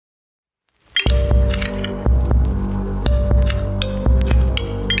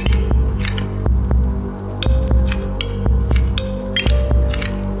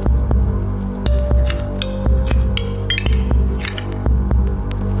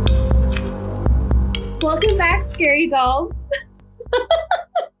Welcome back, Scary Dolls.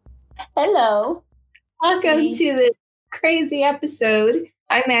 Hello. Welcome to the crazy episode.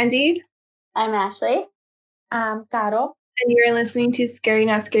 I'm Mandy. I'm Ashley. I'm Caro. And you're listening to Scary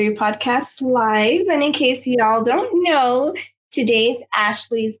Not Scary Podcast live. And in case y'all don't know, this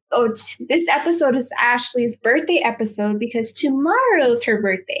episode is Ashley's birthday episode because tomorrow's her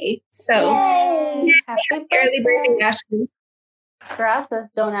birthday. So, Yay! Happy early birthday, Ashley. For us,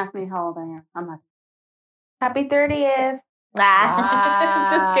 don't ask me how old I am. I'm not. Happy 30th. Wow.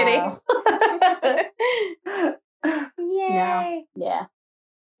 Just kidding. Yay. No. Yeah.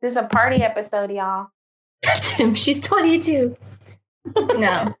 This is a party episode, y'all. She's 22.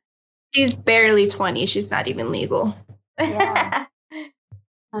 No, she's barely 20. She's not even legal. Yeah.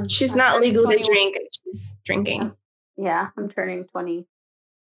 She's I'm not legal 21. to drink. She's drinking. Yeah, I'm turning 20.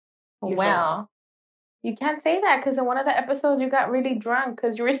 Well, you can't say that because in one of the episodes you got really drunk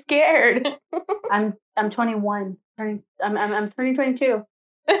because you were scared. I'm 21. I'm turning 22.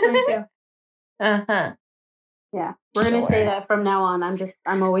 22. Uh-huh. Yeah. We're gonna say that from now on.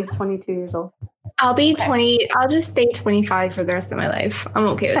 I'm always 22 years old. I'll be 20. I'll just stay 25 for the rest of my life. I'm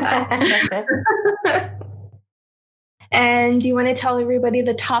okay with that. And do you want to tell everybody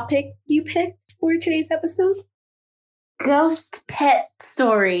the topic you picked for today's episode? Ghost pet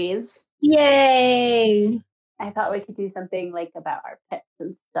stories. Yay! I thought we could do something like about our pets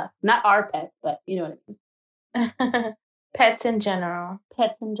and stuff. Not our pets, but you know what I mean. Pets in general.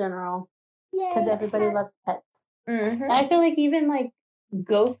 Pets in general. Because everybody loves pets. Mm-hmm. And I feel like even like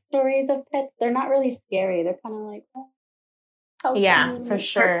ghost stories of pets, they're not really scary. They're kind of like, oh, Yeah, funny. for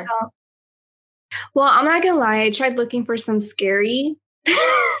sure. Well, I'm not gonna lie. I tried looking for some scary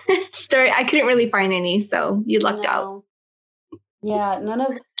story. I couldn't really find any, so you lucked out. Yeah,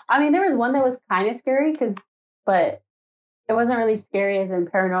 I mean, there was one that was kind of scary but it wasn't really scary as in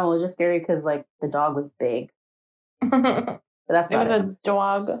paranormal. It was just scary because like the dog was big. But that's It about was it. a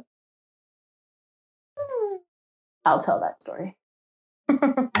dog. I'll tell that story.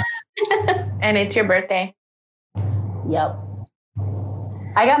 And it's your birthday. Yep.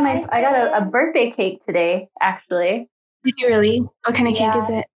 I got a birthday cake today, actually. Did you really? What kind of cake Yeah. is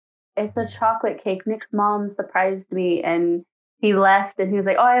it? It's a chocolate cake. Nick's mom surprised me and he left and he was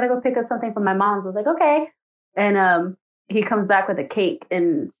like, oh, I gotta go pick up something from my mom's. I was like, okay. And he comes back with a cake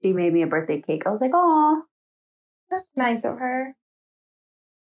and she made me a birthday cake. I was like, oh. That's nice of her.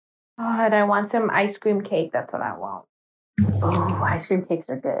 Oh, and I want some ice cream cake. That's what I want. Oh, ice cream cakes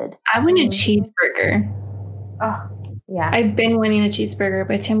are good. I want a cheeseburger. Oh, yeah. I've been wanting a cheeseburger,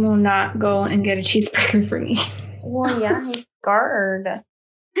 but Tim will not go and get a cheeseburger for me. Well, yeah, he's scared.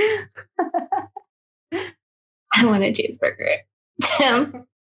 I want a cheeseburger. Tim.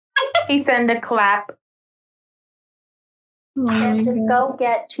 He sent a clap. And just go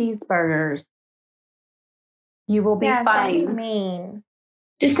get cheeseburgers. You will be Yeah, fine. don't be mean.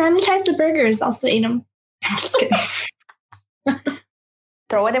 Just sanitize the burgers. I'll still eat them. I'm just kidding.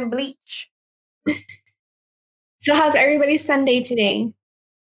 Throw it in bleach. So how's everybody's Sunday today?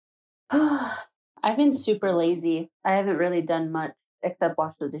 I've been super lazy. I haven't really done much except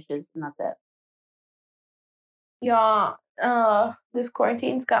wash the dishes and that's it. Y'all, this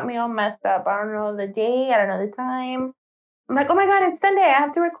quarantine's got me all messed up. I don't know the day. I don't know the time. I'm like, oh my God, it's Sunday. I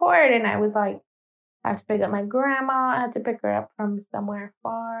have to record. And I was like, I have to pick up my grandma. I had to pick her up from somewhere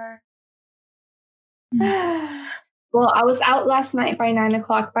far. Well, I was out last night by 9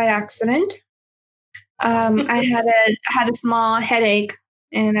 o'clock by accident. I had a small headache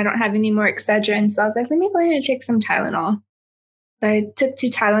and I don't have any more Excedrin. So I was like, let me go ahead and take some Tylenol. So I took 2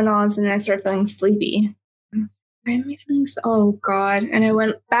 Tylenols and then I started feeling sleepy. Why am I feeling so? Oh God. And I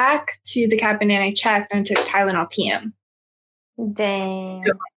went back to the cabinet and I checked and I took Tylenol PM. Dang.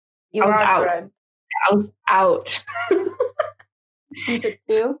 I was out. I was out. You took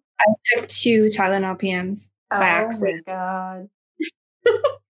 2? I took 2 Tylenol PMs by accident. Oh my God.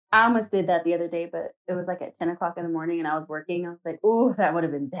 I almost did that the other day, but it was like at 10 o'clock in the morning and I was working. I was like, ooh, that would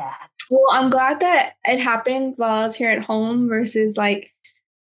have been bad. Well, I'm glad that it happened while I was here at home versus like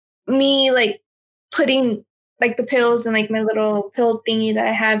me like putting like the pills and like my little pill thingy that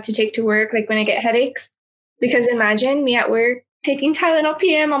I have to take to work like when I get headaches. Because imagine me at work taking Tylenol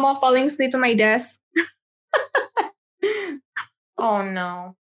PM, I'm all falling asleep at my desk. Oh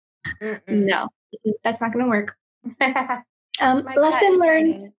no. No, that's not going to work. My Lesson cat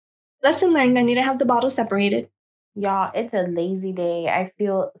learned. is Lesson learned. I need to have the bottle separated. Y'all, it's a lazy day. I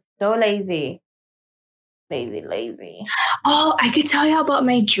feel so lazy. Lazy. Oh, I could tell you about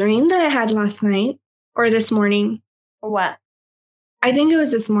my dream that I had last night or this morning. What? I think it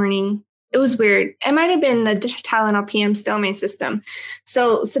was this morning. It was weird. It might have been the Tylenol PM still in my system.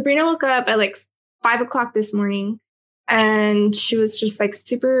 So Sabrina woke up at like 5:00 this morning, and she was just like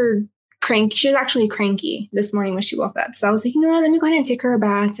super cranky. She was actually cranky this morning when she woke up. So I was like, you know what? Let me go ahead and take her a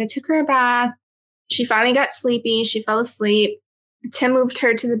bath. So I took her a bath. She finally got sleepy. She fell asleep. Tim moved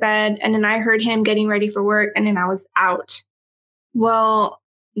her to the bed, and then I heard him getting ready for work, and then I was out. Well,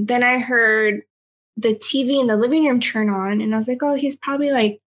 then I heard the TV in the living room turn on, and I was like, oh, he's probably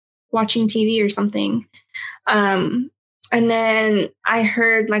like watching TV or something. And then I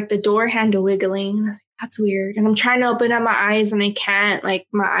heard like the door handle wiggling. And I was like, that's weird. And I'm trying to open up my eyes and I can't. Like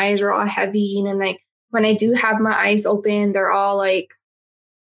my eyes are all heavy. And then like when I do have my eyes open, they're all like,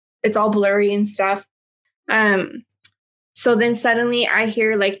 it's all blurry and stuff. So then suddenly I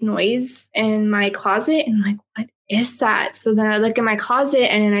hear like noise in my closet and I'm like, what is that? So then I look in my closet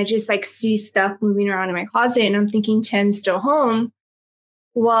and then I just like see stuff moving around in my closet and I'm thinking Tim's still home.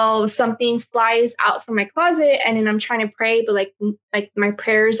 Well, something flies out from my closet and then I'm trying to pray, but like my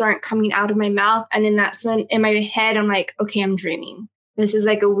prayers aren't coming out of my mouth. And then that's when in my head, I'm like, okay, I'm dreaming. This is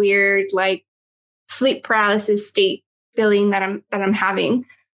like a weird, like sleep paralysis state feeling that I'm having.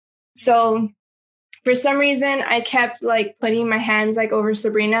 So for some reason, I kept like putting my hands like over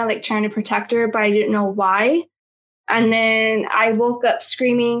Sabrina, like trying to protect her, but I didn't know why. And then I woke up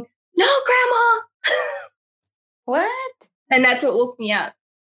screaming, no, Grandma. What? And that's what woke me up.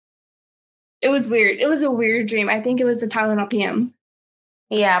 It was weird. It was a weird dream. I think it was a Tylenol PM.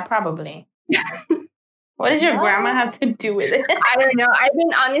 Yeah, probably. What does your grandma have to do with it? I don't know. I've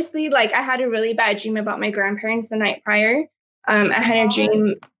been honestly, like, I had a really bad dream about my grandparents the night prior. I had a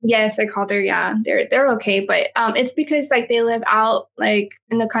dream. Yes, I called her. Yeah, they're okay. But it's because like they live out like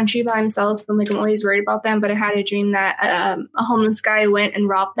in the country by themselves. So like I'm always worried about them. But I had a dream that a homeless guy went and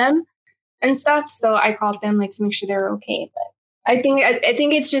robbed them and stuff. So I called them like to make sure they were okay. But I think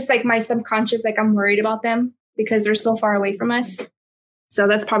it's just like my subconscious, like I'm worried about them because they're so far away from us. So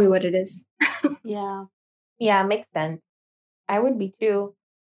that's probably what it is. Yeah. Yeah, makes sense. I would be too.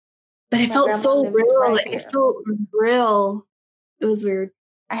 But it My felt grandma so lives real. right Like, here. it felt real. It was weird.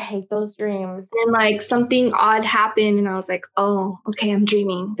 I hate those dreams. And like something odd happened and I was like, oh, okay, I'm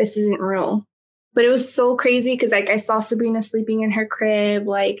dreaming. This isn't real. But it was so crazy because like I saw Sabrina sleeping in her crib.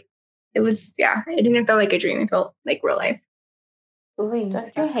 Like it was, yeah, it didn't feel like a dream. It felt like real life.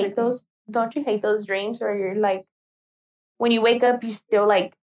 Don't you hate those? Don't you hate those dreams where you're like, when you wake up,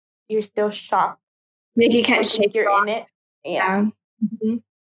 you're still shocked. Like you can't You shake think you're off. in it. Yeah. Yeah. Mm-hmm.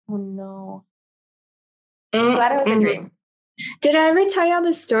 Oh no. I'm glad it was a dream. Did I ever tell y'all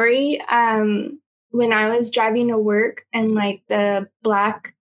the story when I was driving to work and like the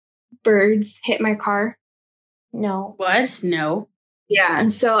black birds hit my car? No. What? No. Yeah.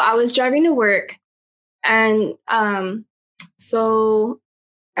 And so I was driving to work and so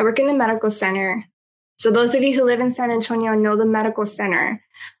I work in the medical center. So those of you who live in San Antonio know the medical center.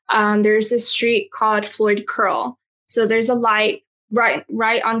 There's a street called Floyd Curl. So there's a light right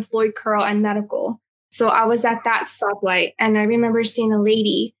on Floyd Curl and Medical. So I was at that stoplight and I remember seeing a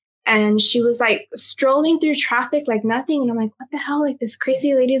lady and she was like strolling through traffic like nothing. And I'm like, what the hell? Like this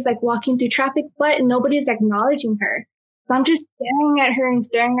crazy lady is like walking through traffic, but nobody's acknowledging her. So I'm just staring at her. I'm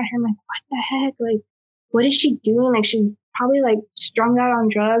like, what the heck? Like, what is she doing? Like she's probably like strung out on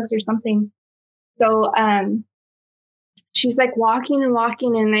drugs or something. So she's like walking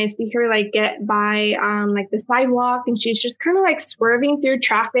and I see her like get by like the sidewalk and she's just kind of like swerving through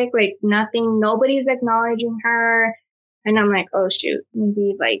traffic like nothing, nobody's acknowledging her. And I'm like, oh shoot,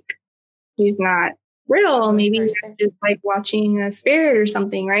 maybe like she's not real, maybe I'm just like watching a spirit or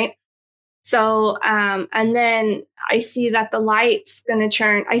something, right? So and then I see that the light's gonna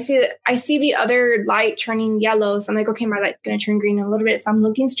turn. I see the other light turning yellow. So I'm like, okay, my light's gonna turn green in a little bit. So I'm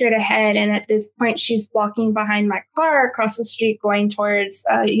looking straight ahead, and at this point, she's walking behind my car across the street, going towards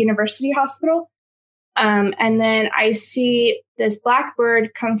University Hospital. And then I see this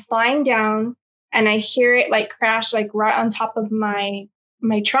blackbird come flying down, and I hear it like crash like right on top of my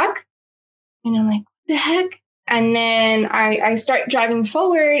truck, and I'm like, what the heck? And then I start driving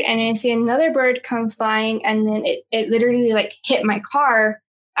forward and I see another bird come flying and then it literally like hit my car.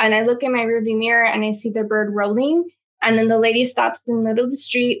 And I look in my rearview mirror and I see the bird rolling. And then the lady stops in the middle of the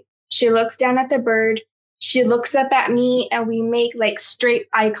street. She looks down at the bird. She looks up at me and we make like straight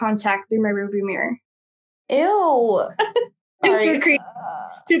eye contact through my rearview mirror. Ew.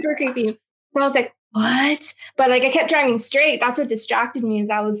 Super creepy. So I was like, what? But like I kept driving straight. That's what distracted me is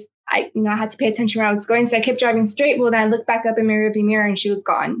I had to pay attention where I was going. So I kept driving straight. Well, then I looked back up in my rearview mirror and she was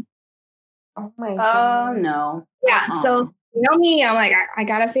gone. Oh my Oh, god. no. Yeah. So you know me, I'm like, I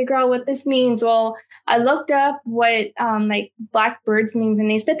got to figure out what this means. Well, I looked up what like black birds means and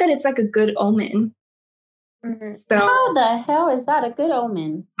they said that it's like a good omen. Mm-hmm. So how the hell is that a good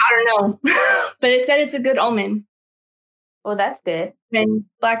omen? I don't know, but it said it's a good omen. Well, that's good. When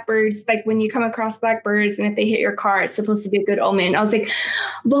blackbirds, like when you come across blackbirds and if they hit your car, it's supposed to be a good omen. I was like,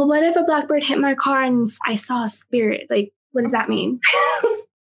 well, what if a blackbird hit my car and I saw a spirit? Like, what does that mean?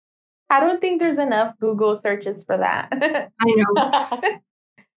 I don't think there's enough Google searches for that. I know.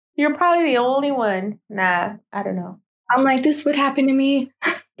 You're probably the only one. Nah, I don't know. I'm like, this would happen to me.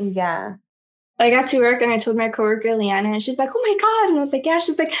 Yeah. I got to work and I told my coworker Leanna, and she's like, oh my God. And I was like, yeah.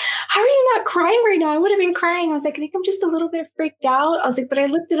 She's like, how are you not crying right now? I would have been crying. I was like, I think I'm just a little bit freaked out. I was like, but I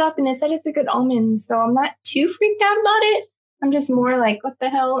looked it up and it said it's a good omen. So I'm not too freaked out about it. I'm just more like, what the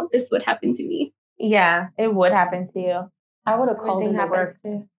hell? This would happen to me. Yeah, it would happen to you. I would have called Everything into work. happens to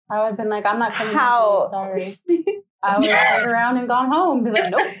you. I would have been like, I'm not coming How? to you, sorry. I would have turned around and gone home. Be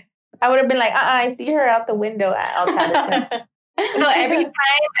like, nope. I would have been like, I see her out the window at El Patterson. So every time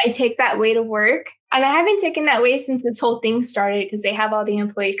I take that way to work, and I haven't taken that way since this whole thing started because they have all the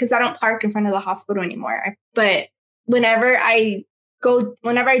employees, because I don't park in front of the hospital anymore. But whenever I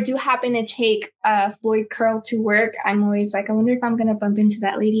do happen to take Floyd Curl to work, I'm always like, I wonder if I'm going to bump into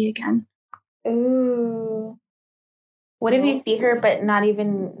that lady again. Ooh. What if you see her, but not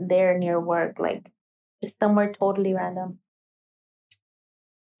even there near work, like just somewhere totally random?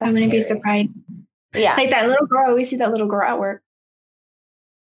 I wouldn't be surprised. Yeah. Like that little girl, I always see that little girl at work.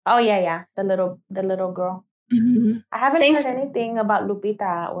 Oh yeah. The little girl. Mm-hmm. I haven't heard anything about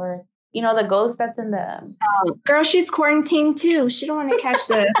Lupita or the ghost that's in the girl. She's quarantined too. She don't want to catch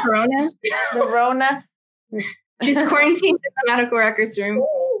the corona. The Rona. She's quarantined in the medical records room.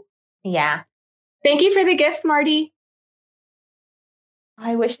 Yeah. Thank you for the gifts, Marty.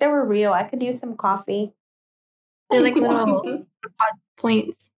 I wish they were real. I could use some coffee. They're like little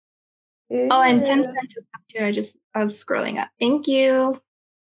points. Ew. Oh, and 10 cents too. I was scrolling up. Thank you.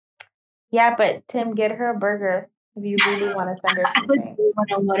 Yeah, but Tim, get her a burger if you really want to send her something. I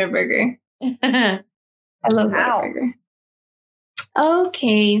want a Whataburger. I love Whataburger.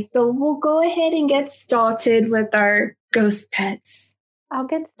 Okay, so we'll go ahead and get started with our ghost pets. I'll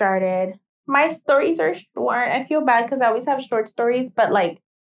get started. My stories are short. I feel bad because I always have short stories, but like,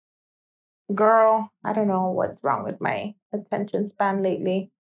 girl, I don't know what's wrong with my attention span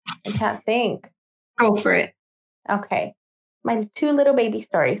lately. I can't think. Go for it. Okay. My 2 little baby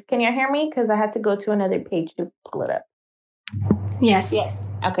stories. Can you hear me? Because I had to go to another page to pull it up. Yes.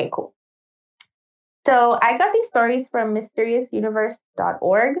 Okay, cool. So I got these stories from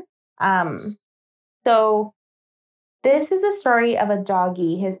mysteriousuniverse.org. So this is a story of a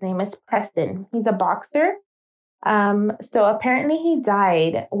doggy. His name is Preston. He's a boxer. So apparently he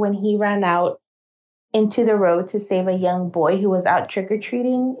died when he ran out into the road to save a young boy who was out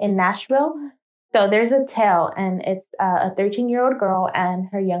trick-or-treating in Nashville. So there's a tale, and it's a 13-year-old girl and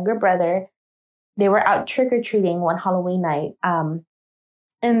her younger brother. They were out trick-or-treating one Halloween night. And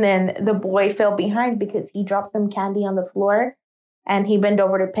then the boy fell behind because he dropped some candy on the floor and he bent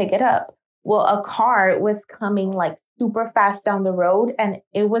over to pick it up. Well, a car was coming like super fast down the road and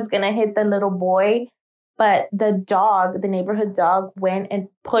it was going to hit the little boy. But the neighborhood dog went and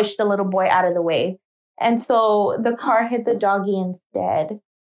pushed the little boy out of the way. And so the car hit the doggy instead.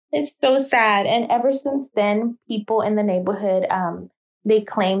 It's so sad. And ever since then, people in the neighborhood, they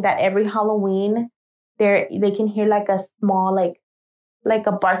claim that every Halloween, they can hear like a small, like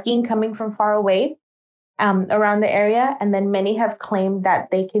a barking coming from far away around the area. And then many have claimed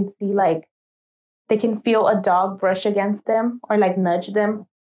that they can see they can feel a dog brush against them or like nudge them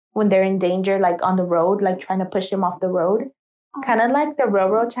when they're in danger, like on the road, like trying to push them off the road. Kind of like the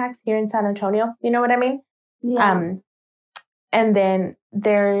railroad tracks here in San Antonio. You know what I mean? Yeah. And then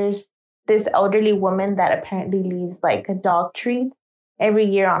there's this elderly woman that apparently leaves like a dog treat every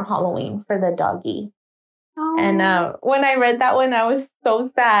year on Halloween for the doggy. Oh. And when I read that one, I was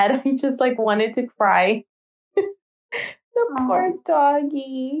so sad. I just like wanted to cry. The poor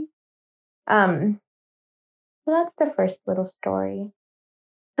doggy. So that's the first little story.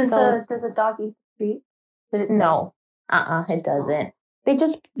 Does a doggy treat? Did it say? No. It doesn't. They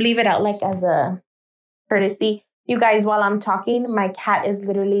just leave it out like as a courtesy. You guys, while I'm talking, my cat is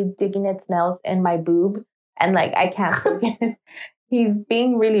literally digging its nails in my boob. And like, I can't focus. He's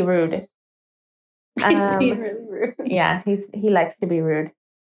being really rude. He's being really rude. Yeah, he likes to be rude.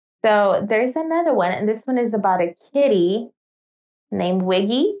 So there's another one. And this one is about a kitty named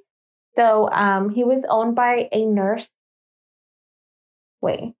Wiggy. So he was owned by a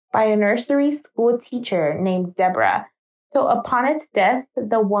nursery school teacher named Deborah. So upon its death,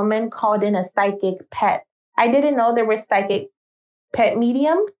 the woman called in a psychic pet. I didn't know there were psychic pet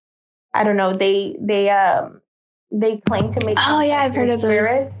mediums. I don't know. They claim to make. Oh yeah, I've heard of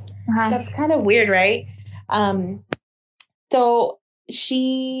spirits. those. That's kind of weird, right? So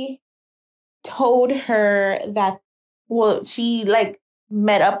she told her that, well, she like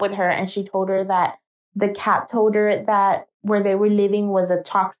met up with her and she told her that the cat told her that where they were living was a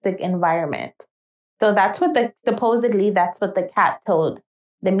toxic environment. So supposedly that's what the cat told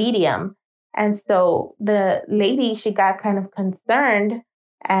the medium. And so the lady, she got kind of concerned,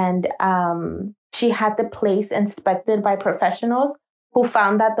 and she had the place inspected by professionals who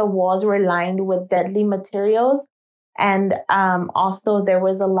found that the walls were lined with deadly materials. And also there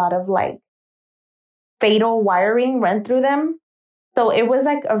was a lot of like fatal wiring run through them. So it was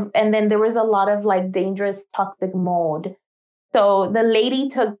like, and then there was a lot of like dangerous toxic mold. So the lady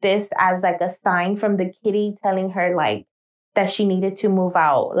took this as like a sign from the kitty telling her like that she needed to move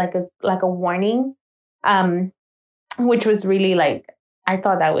out, like a warning. Which was really like, I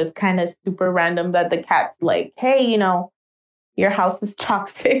thought that was kind of super random that the cat's like, hey, your house is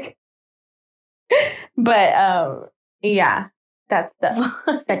toxic. But yeah, that's the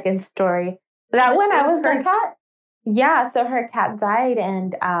second story. That one I was her cat? Yeah, so her cat died,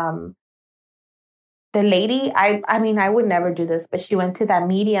 and the lady, I mean, I would never do this, but she went to that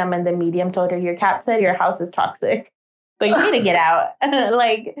medium, and the medium told her, your cat said your house is toxic, so you need to get out.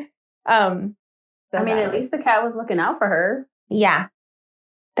 Like, I mean, at least the cat was looking out for her. Yeah.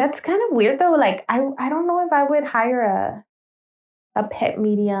 That's kind of weird though. Like, I don't know if I would hire a pet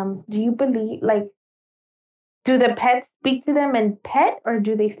medium. Do you believe, like, do the pets speak to them in pet, or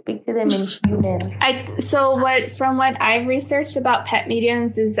do they speak to them in human? From what I've researched about pet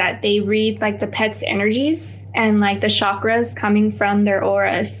mediums is that they read like the pet's energies and like the chakras coming from their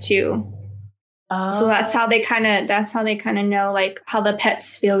auras too. So that's how they kind of know like how the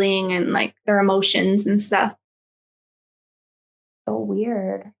pet's feeling and like their emotions and stuff. So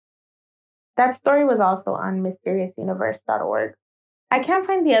weird. That story was also on mysteriousniverse.org. I can't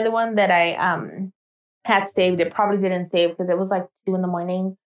find the other one that I had saved. It probably didn't save because it was like 2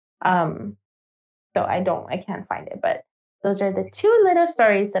 a.m. So I can't find it. But those are the 2 little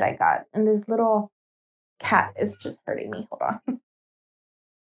stories that I got. And this little cat is just hurting me. Hold on.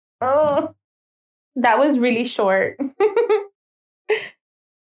 Oh, that was really short.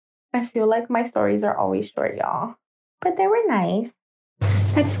 I feel like my stories are always short, y'all. But they were nice.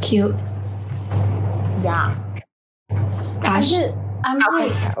 That's cute. Yeah. Ash.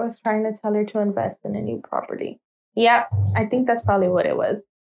 I was trying to tell her to invest in a new property. Yeah, I think that's probably what it was.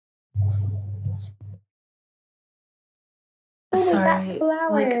 Sorry,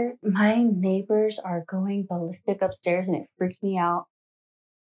 like my neighbors are going ballistic upstairs and it freaked me out.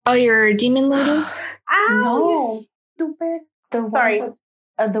 Oh, your demon lady? No, stupid.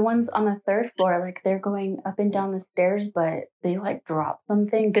 The ones on the 3rd floor, like they're going up and down the stairs, but they like dropped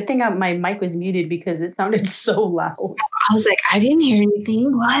something. Good thing my mic was muted because it sounded so loud. I was like, I didn't hear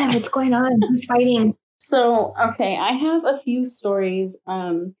anything. What's going on? Who's fighting? So, okay, I have a few stories.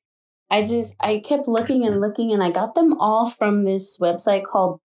 I kept looking and I got them all from this website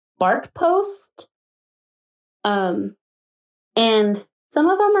called Bark Post. And some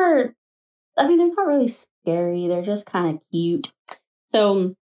of them are, I mean, they're not really scary. They're just kind of cute.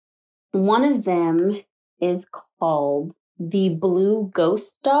 So one of them is called the Blue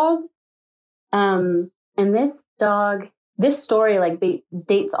Ghost Dog. And this story like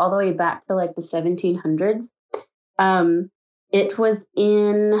dates all the way back to like the 1700s. It was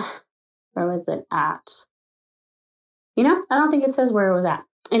in, where was it at? I don't think it says where it was at.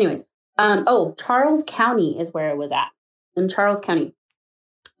 Anyways, Charles County is where it was at, in Charles County.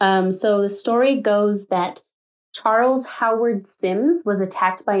 So the story goes that Charles Howard Sims was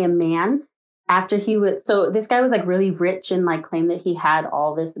attacked by a man after so this guy was like really rich and like claimed that he had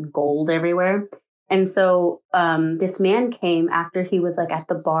all this gold everywhere. And so this man came after he was like at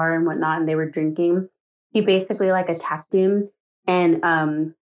the bar and whatnot, and they were drinking. He basically like attacked him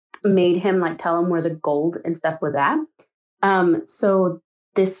and made him like tell him where the gold and stuff was at. So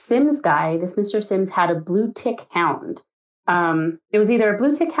this Sims guy, this Mr. Sims, had a blue tick hound. It was either a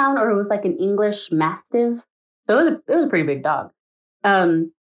blue tick hound or it was like an English Mastiff. So it was a pretty big dog.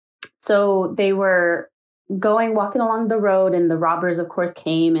 So they were walking along the road, and the robbers, of course,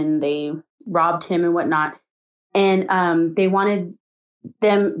 came and they robbed him and whatnot. And the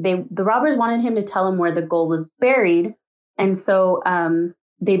robbers wanted him to tell them where the gold was buried. And so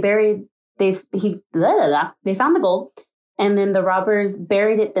they found the gold, and then the robbers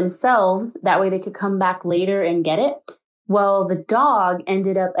buried it themselves. That way they could come back later and get it. Well, the dog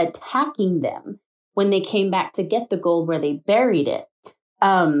ended up attacking them when they came back to get the gold where they buried it.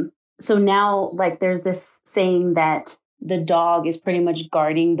 So now, like, there's this saying that the dog is pretty much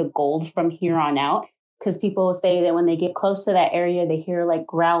guarding the gold from here on out, because people say that when they get close to that area, they hear like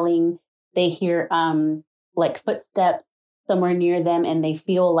growling, they hear like footsteps somewhere near them, and they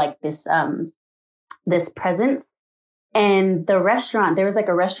feel like this presence. And the restaurant, there was like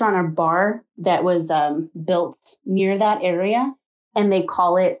a restaurant or bar that was built near that area, and they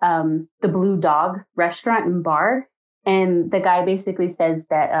call it the Blue Dog Restaurant and Bar. And the guy basically says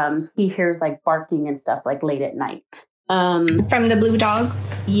that he hears like barking and stuff like late at night. From the blue dog?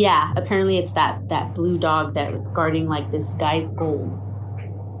 Yeah, apparently it's that blue dog that was guarding like this guy's gold.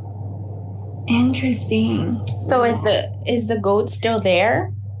 Interesting. So is the goat still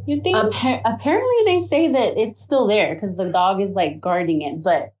there? You think? Apparently they say that it's still there because the dog is like guarding it,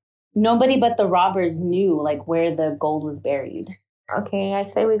 but nobody but the robbers knew like where the gold was buried. Okay, I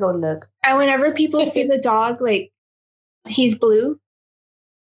say we go look. And whenever people see the dog, like he's blue.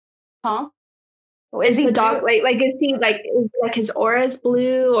 Huh? Is the dog like is he like his aura is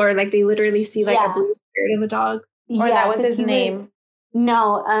blue, or like they literally see like a blue spirit of a dog? Or that was his name?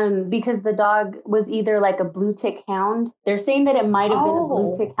 No, because the dog was either like a blue tick hound. They're saying that it might have been a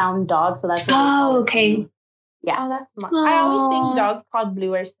blue tick hound dog, so that's what okay. Yeah. Oh, that's smart. I always think dogs called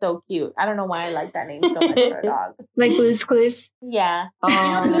Blue are so cute. I don't know why I like that name so much for a dog. Like Blue's Clues? Yeah.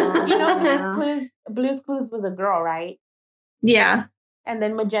 You know, Blue's Clues was a girl, right? Yeah. And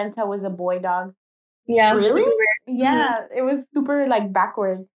then Magenta was a boy dog. Yeah. Really? Yeah. It was super like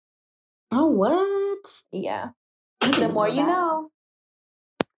backwards. Oh, what? Yeah. The more you know.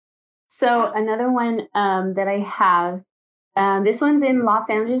 So another one that I have, this one's in Los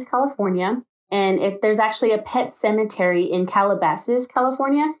Angeles, California. And there's actually a pet cemetery in Calabasas,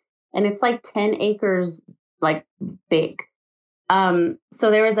 California. And it's like 10 acres, like big. So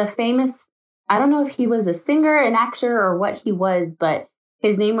there was a famous, I don't know if he was a singer, an actor, or what he was, but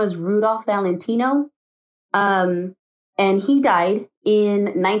his name was Rudolph Valentino. And he died in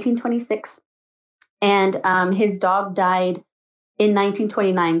 1926. And his dog died in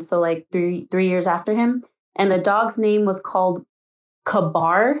 1929. So like three years after him. And the dog's name was called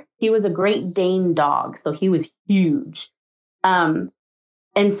Kabar. He was a Great Dane dog, so he was huge. And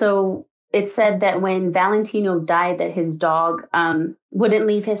so it said that when Valentino died, that his dog wouldn't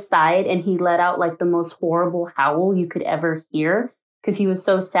leave his side, and he let out like the most horrible howl you could ever hear because he was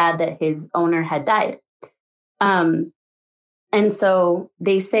so sad that his owner had died. And so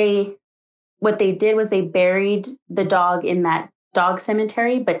they say what they did was they buried the dog in that dog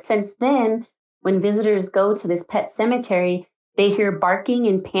cemetery. But since then, when visitors go to this pet cemetery, they hear barking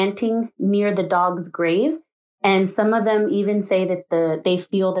and panting near the dog's grave. And some of them even say that they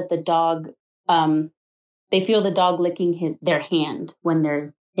feel the dog licking their hand when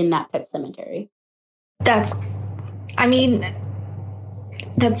they're in that pet cemetery. That's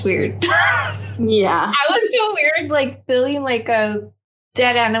weird. Yeah. I would feel weird like feeling like a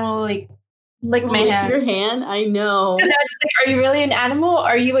dead animal like my hand. Your hand? I know. Are you really an animal? Or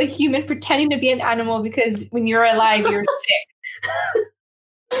are you a human pretending to be an animal because when you're alive, you're sick?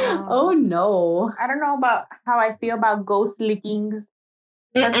 Oh, no. I don't know about how I feel about ghost lickings.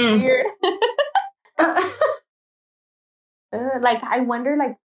 That's weird. Like, I wonder,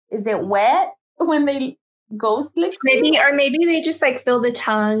 like, is it wet when they ghost lick? Maybe they just, like, feel the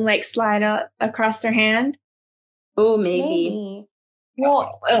tongue, like, slide out across their hand. Oh, maybe.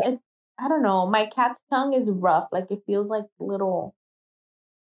 Well, I don't know. My cat's tongue is rough. Like, it feels like little...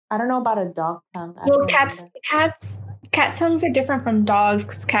 I don't know about a dog tongue. Well, cat tongues are different from dogs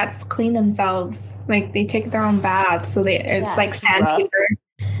because cats clean themselves. Like, they take their own baths, so it's like sandpaper.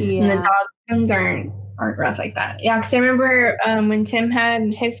 Yeah. And the dog tongues aren't rough like that. Yeah, because I remember when Tim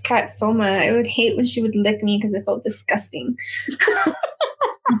had his cat Soma, I would hate when she would lick me because it felt disgusting.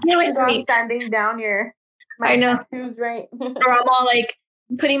 Sanding down my tattoos, right? Or I'm all like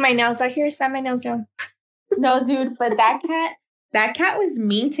putting my nails out here, sand my nails down. No, dude, but that cat was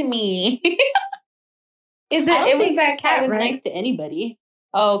mean to me. That cat was right? nice to anybody.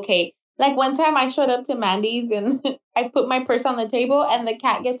 Oh, okay. Like one time I showed up to Mandy's and I put my purse on the table and the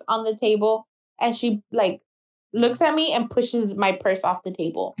cat gets on the table and she like looks at me and pushes my purse off the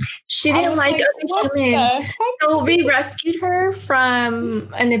table. She didn't like other humans. So we rescued her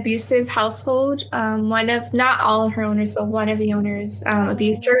from an abusive household. Not all of her owners, but one of the owners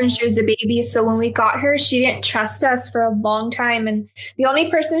abused her when she was a baby. So when we got her, she didn't trust us for a long time. And the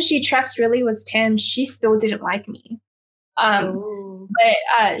only person she trusted really was Tim. She still didn't like me.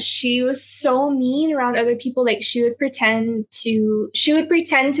 But she was so mean around other people. Like she would pretend to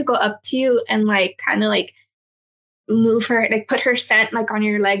go up to you and like kind of like move her, like put her scent like on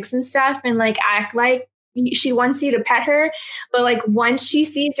your legs and stuff and like act like she wants you to pet her, but like once she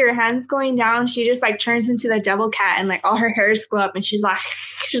sees your hands going down, she just like turns into the devil cat and like all her hairs go up and she's like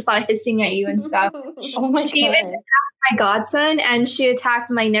hissing at you and stuff. Oh my She God. even my godson, and she attacked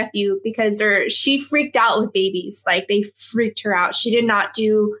my nephew because she freaked out with babies. Like they freaked her out. She did not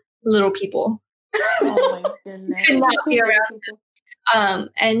do little people. Oh my goodness. Could not be around.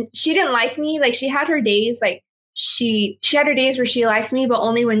 And she didn't like me. Like she had her days, like she had her days where she liked me, but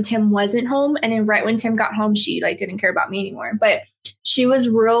only when Tim wasn't home. And then right when Tim got home, she like didn't care about me anymore. But she was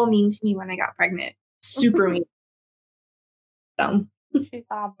real mean to me when I got pregnant. Super mean. So She's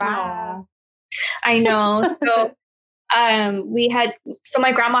all bad. I know. So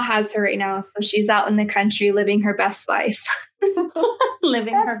my grandma has her right now. So she's out in the country living her best life.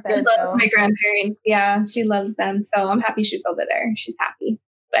 Living her best She loves my grandparents. Yeah, she loves them. So I'm happy she's over there. She's happy.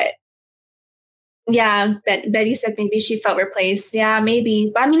 But yeah, Betty said maybe she felt replaced. Yeah,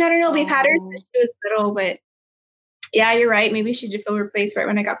 maybe. But I mean, I don't know. We've had her since she was little, but yeah, you're right. Maybe she did feel replaced right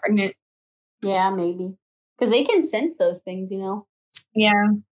when I got pregnant. Yeah, maybe. Because they can sense those things, you know? Yeah.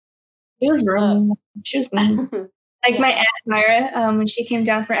 She was real mean. She was mean. Like my Aunt Myra, when she came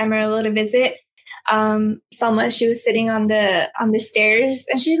down for Amarillo to visit, Selma, she was sitting on the stairs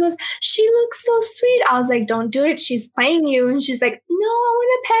and she goes, she looks so sweet. I was like, don't do it. She's playing you. And she's like, no, I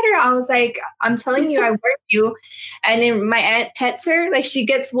want to pet her. I was like, I'm telling you, I warned you. And then my aunt pets her. Like she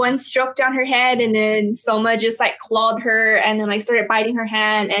gets one stroke down her head and then Selma just like clawed her and then like started biting her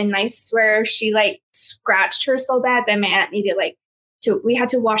hand. And I swear she like scratched her so bad that my aunt needed like we had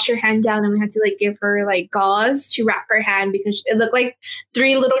to wash her hand down and we had to like give her like gauze to wrap her hand because it looked like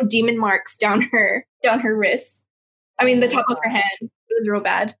 3 little demon marks down her wrists. I mean, the top of her hand. It was real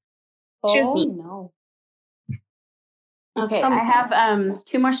bad. No. Okay, I have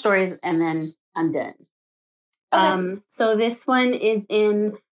 2 more stories and then I'm done. Okay. So this one is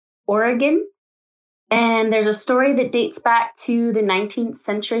in Oregon. And there's a story that dates back to the 19th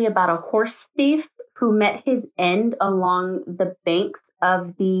century about a horse thief who met his end along the banks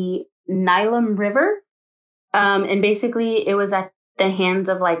of the Nilam River. And basically it was at the hands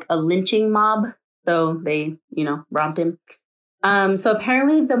of like a lynching mob. So they, robbed him. So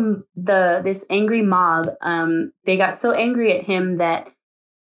apparently this angry mob, they got so angry at him that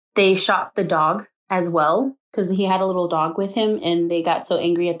they shot the dog as well because he had a little dog with him and they got so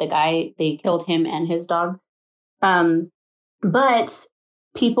angry at the guy, they killed him and his dog. But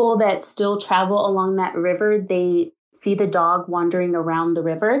people that still travel along that river, they see the dog wandering around the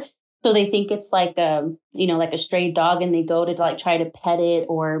river. So they think it's like like a stray dog and they go to like try to pet it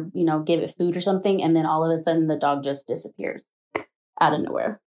or, give it food or something. And then all of a sudden the dog just disappears out of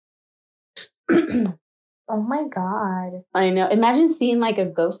nowhere. Oh my God. I know. Imagine seeing like a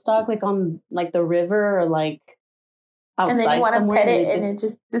ghost dog like on like the river or like outside. And then you want to pet it and it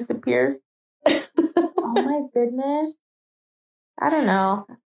just disappears. Oh my goodness. I don't know.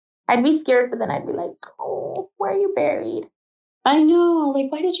 I'd be scared, but then I'd be like, oh, where are you buried? I know.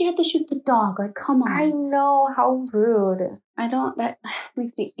 Like, why did you have to shoot the dog? Like, come on. I know. How rude. That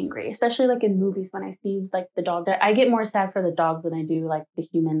makes me angry, especially like in movies when I see like the dog die. I get more sad for the dog than I do like the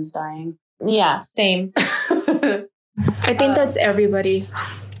humans dying. Yeah, same. I think that's everybody.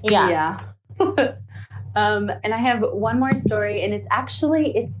 Yeah. And I have one more story, and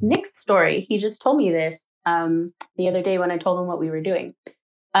it's Nick's story. He just told me this the other day when I told him what we were doing.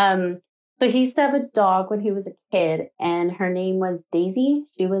 So he used to have a dog when he was a kid, and her name was Daisy.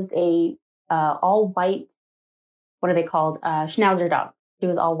 She was a all white, what are they called? Schnauzer dog. She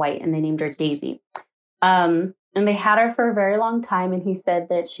was all white, and they named her Daisy. And they had her for a very long time, and he said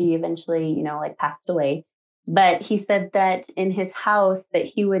that she eventually, passed away. But he said that in his house that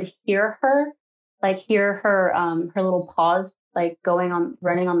he would hear her her little paws like running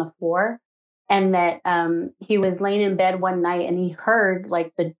on the floor, and that he was laying in bed one night and he heard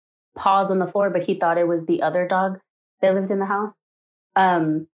like the paws on the floor, but he thought it was the other dog that lived in the house.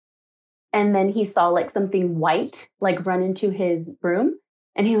 And then he saw like something white like run into his room,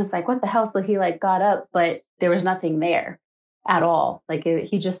 and he was like, "What the hell?" So he like got up, but there was nothing there at all. Like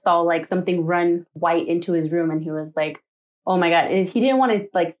he just saw like something run white into his room, and he was like, "Oh my God!" He didn't want to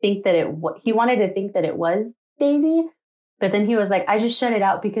like think that he wanted to think that it was Daisy, but then he was like, "I just shut it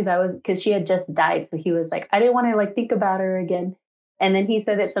out because she had just died." So he was like, "I didn't want to like think about her again." And then he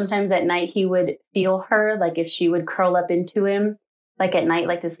said that sometimes at night he would feel her, like if she would curl up into him, like at night,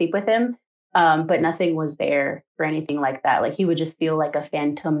 like to sleep with him. But nothing was there or anything like that. Like he would just feel like a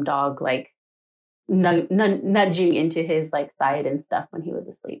phantom dog, like nudging into his like side and stuff when he was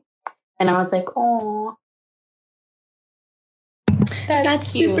asleep. And I was like, "Oh, that's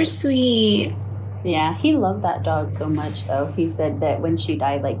super sweet." Yeah, he loved that dog so much, though. He said that when she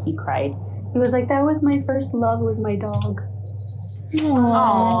died, like he cried. He was like, "That was my first love, was my dog."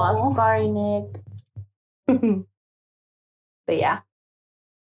 Oh, sorry, Nick. But yeah,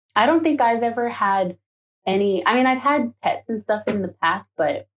 I don't think I've ever had any. I mean, I've had pets and stuff in the past,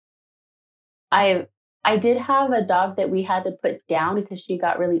 but I did have a dog that we had to put down because she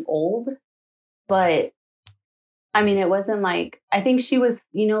got really old. But I mean, it wasn't like, I think she was,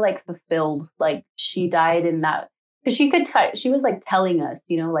 like fulfilled. Like she died in that, because she was like telling us,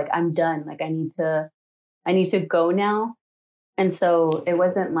 like, I'm done. Like I need to go now. And so it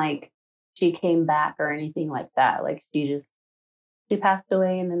wasn't like she came back or anything like that. Like she passed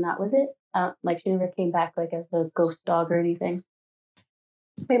away and then that was it. Like she never came back like as a ghost dog or anything.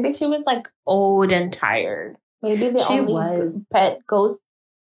 Maybe she was like old and tired. Maybe the only pet ghosts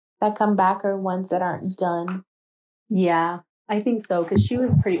that come back are ones that aren't done. Yeah, I think so, because she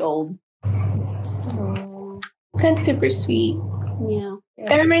was pretty old. That's super sweet. Yeah.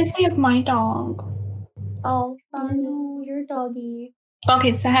 That reminds me of my dog. Oh, no, your doggy.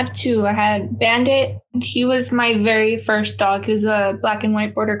 Okay, so I have two. I had Bandit. He was my very first dog. He was a black and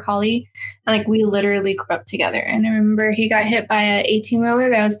white border collie. And like we literally grew up together. And I remember he got hit by an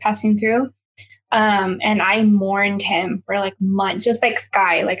 18-wheeler that was passing through. And I mourned him for like months, just like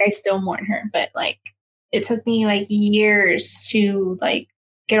Sky. Like I still mourn her, but like it took me like years to like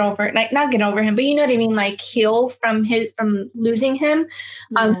get over, like not get over him, but you know what I mean, like heal from losing him.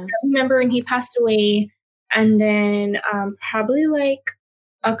 I remember when he passed away, and then probably like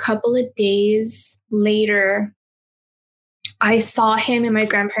a couple of days later, I saw him in my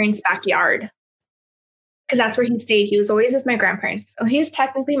grandparents' backyard. Because that's where he stayed. He was always with my grandparents. So he is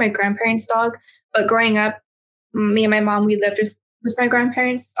technically my grandparents' dog, but growing up, me and my mom, we lived with my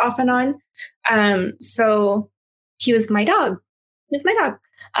grandparents off and on. So he was my dog. He was my dog.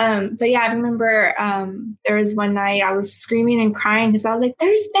 But yeah, I remember there was one night I was screaming and crying because I was like,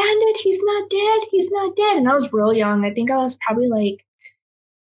 there's Bandit. He's not dead. He's not dead. And I was real young. I think I was probably like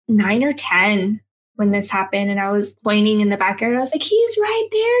 9 or 10 when this happened, and I was pointing in the backyard. I was like, he's right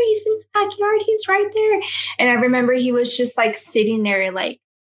there. He's in the backyard. He's right there. And I remember he was just like sitting there, like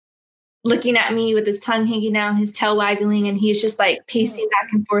looking at me with his tongue hanging out, his tail waggling. And he's just like pacing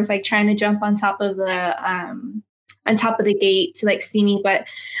back and forth, like trying to jump on top of the gate to like see me. But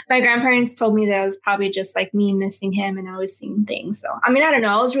my grandparents told me that it was probably just like me missing him and I was seeing things. So, I mean, I don't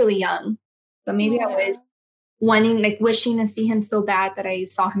know. I was really young. So maybe I was wanting, like wishing to see him so bad that I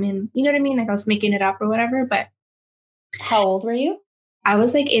saw him in, you know what I mean? Like I was making it up or whatever. But how old were you? I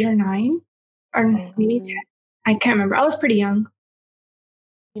was like 8 or 9 or maybe 10. I can't remember. I was pretty young.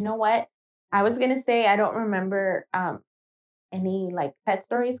 You know what? I was going to say, I don't remember any like pet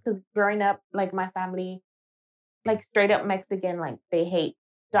stories because growing up, like my family, like straight up Mexican, like they hate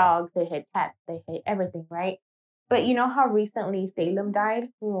dogs, they hate cats, they hate everything, right? But you know how recently Salem died?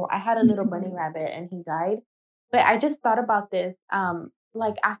 Well, I had a little bunny rabbit and he died. But I just thought about this.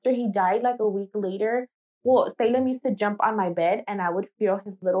 Like after he died, like a week later, well, Salem used to jump on my bed and I would feel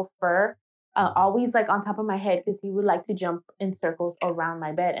his little fur always like on top of my head because he would like to jump in circles around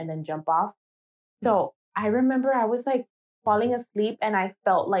my bed and then jump off. So I remember I was like falling asleep and I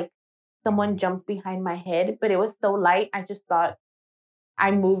felt like someone jumped behind my head, but it was so light. I just thought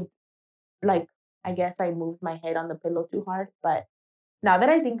I moved, like, I guess I moved my head on the pillow too hard. But now that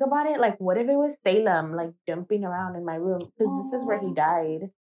I think about it, like, what if it was Salem, like, jumping around in my room? Because this is where he died.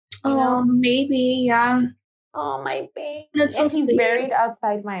 You know? Maybe, yeah. Oh, my baby. That's so sweet. He's buried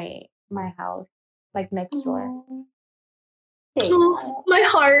outside my house, like, next door. Oh, my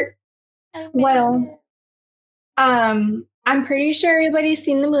heart. Well, I'm pretty sure everybody's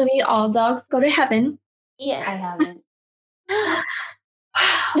seen the movie All Dogs Go to Heaven. Yeah, I haven't.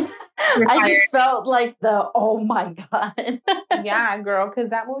 I just felt like oh my God. Yeah, girl,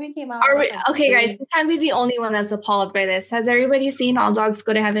 because that movie came out. Okay, guys, you can't be the only one that's appalled by this. Has everybody seen All Dogs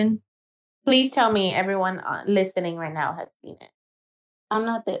Go to Heaven? Please tell me everyone listening right now has seen it. I'm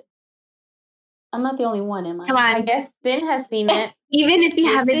not the only one, am I? Come on. I guess Sin has seen it. Even if you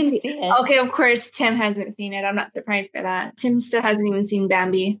haven't seen it. Okay, of course, Tim hasn't seen it. I'm not surprised by that. Tim still hasn't even seen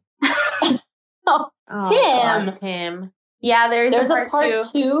Bambi. Oh, Tim. God, Tim. Yeah, there's a part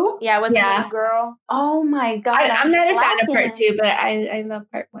two. Yeah, with the little girl. Oh my God. I'm not a fan of part 2, but I love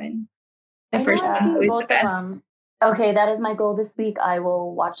part 1. The first one's always the best. Okay, that is my goal this week. I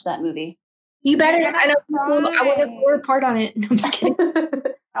will watch that movie. You better. I know. I want to record part on it. I'm just kidding.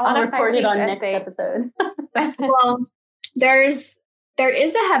 I'll record it on next episode. Well, there is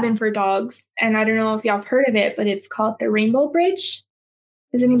a heaven for dogs, and I don't know if y'all have heard of it, but it's called the Rainbow Bridge.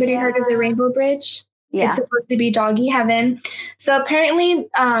 Has anybody heard of the Rainbow Bridge? Yeah. It's supposed to be doggy heaven. So apparently,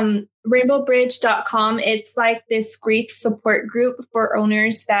 rainbowbridge.com, it's like this grief support group for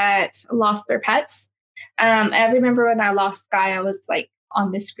owners that lost their pets. I remember when I lost Sky, I was like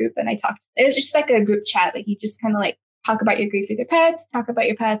on this group and I talked. It was just like a group chat. Like you just kind of like talk about your grief with your pets, talk about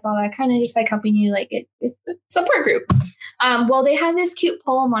your pets, all that kind of just like helping you. Like it's a support group. Well, they have this cute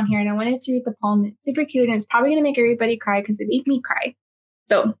poem on here, and I wanted to read the poem. It's super cute, and it's probably going to make everybody cry because it made me cry.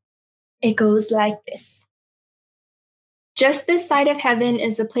 So it goes like this. Just this side of heaven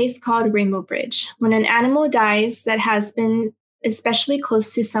is a place called Rainbow Bridge. When an animal dies that has been especially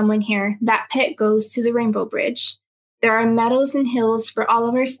close to someone here, that pet goes to the Rainbow Bridge. There are meadows and hills for all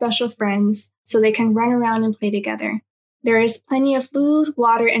of our special friends so they can run around and play together. There is plenty of food,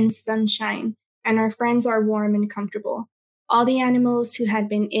 water, and sunshine, and our friends are warm and comfortable. All the animals who had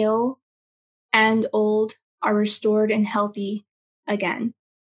been ill and old are restored and healthy again.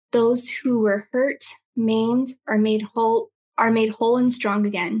 Those who were hurt, maimed, are made whole and strong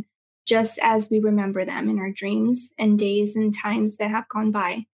again, just as we remember them in our dreams and days and times that have gone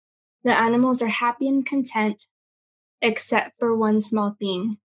by. The animals are happy and content, except for one small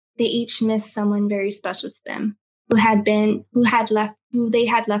thing. They each miss someone very special to them, who they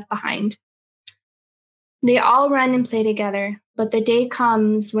had left behind. They all run and play together, but the day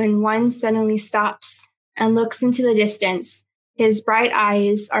comes when one suddenly stops and looks into the distance. His bright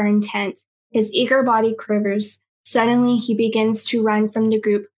eyes are intent. His eager body quivers. Suddenly, he begins to run from the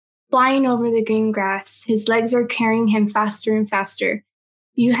group, flying over the green grass. His legs are carrying him faster and faster.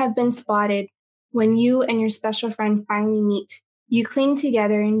 You have been spotted. When you and your special friend finally meet, you cling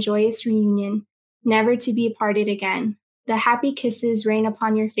together in joyous reunion, never to be parted again. The happy kisses rain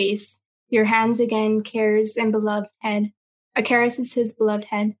upon your face. Your hands again caresses his beloved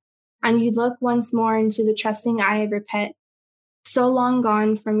head, and you look once more into the trusting eye of your pet, so long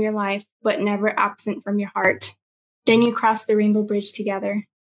gone from your life, but never absent from your heart. Then you cross the Rainbow Bridge together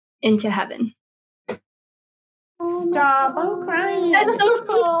into heaven. Stop! I'm crying. That's so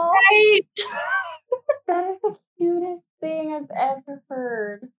great. That is the cutest thing I've ever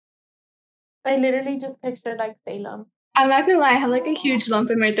heard. I literally just pictured like Salem. I'm not gonna lie, I have like a huge lump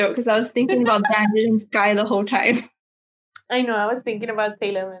in my throat because I was thinking about Bandit and Sky the whole time. I know, I was thinking about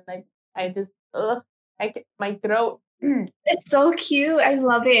Salem and like I just my throat. It's so cute. I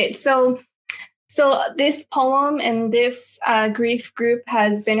love it. So this poem and this grief group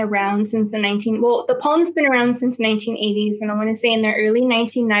has been around since the poem's been around since the 1980s. And I want to say in the early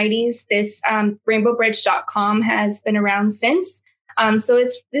 1990s, this rainbowbridge.com has been around since. So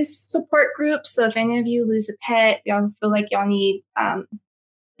it's this support group. So if any of you lose a pet, y'all feel like y'all need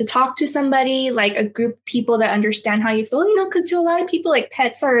to talk to somebody, like a group of people that understand how you feel, because to a lot of people, like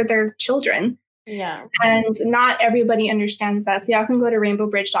pets are their children. Yeah. And not everybody understands that. So y'all can go to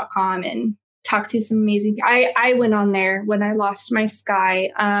rainbowbridge.com and talk to some amazing people. I went on there when I lost my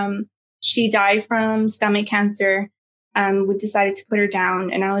Sky. She died from stomach cancer. We decided to put her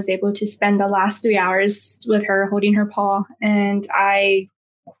down, and I was able to spend the last 3 hours with her, holding her paw, and I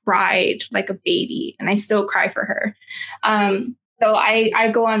cried like a baby, and I still cry for her. So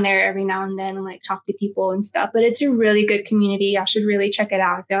I go on there every now and then and like talk to people and stuff, but it's a really good community. Y'all should really check it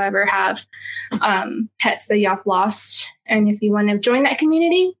out if y'all ever have pets that y'all have lost. And if you want to join that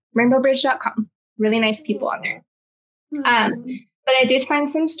community, rainbowbridge.com. Really nice people on there. But I did find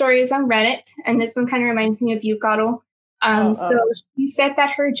some stories on Reddit, and this one kind of reminds me of you, Gato. So she said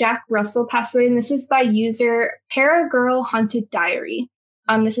that her Jack Russell passed away, and this is by user Paragirl Haunted Diary.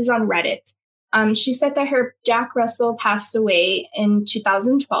 This is on Reddit. She said that her Jack Russell passed away in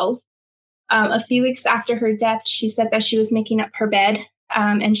 2012. A few weeks after her death, she said that she was making up her bed,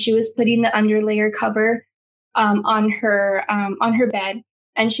 and she was putting the underlayer cover on her bed.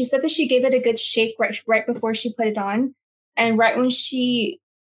 And she said that she gave it a good shake right before she put it on. And right when she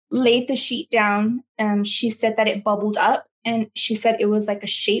laid the sheet down, she said that it bubbled up, and she said it was like a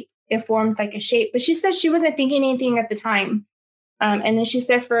shape. It formed like a shape, but she said she wasn't thinking anything at the time. And then she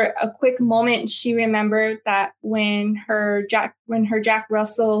said for a quick moment, she remembered that when her Jack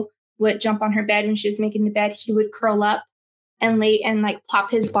Russell would jump on her bed when she was making the bed, he would curl up and lay and like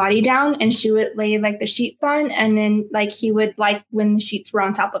plop his body down, and she would lay like the sheets on, and then like he would like when the sheets were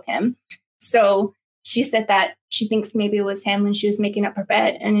on top of him. So she said that she thinks maybe it was him when she was making up her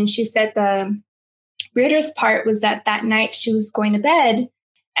bed. And then she said the weirdest part was that night she was going to bed,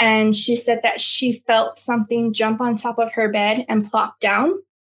 and she said that she felt something jump on top of her bed and plop down.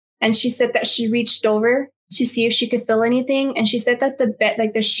 And she said that she reached over to see if she could feel anything. And she said that the bed,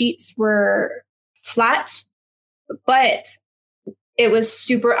 like the sheets were flat, but it was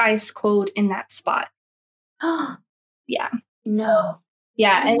super ice cold in that spot. Yeah. No.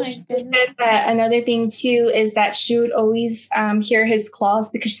 Yeah. And she said that another thing too is that she would always hear his claws,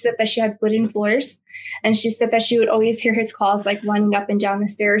 because she said that she had wooden floors. And she said that she would always hear his claws like running up and down the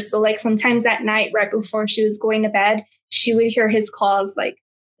stairs. So like sometimes at night, right before she was going to bed, she would hear his claws like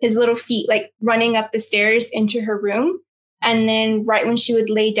his little feet, like running up the stairs into her room. And then right when she would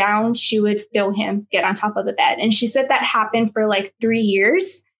lay down, she would feel him get on top of the bed. And she said that happened for like 3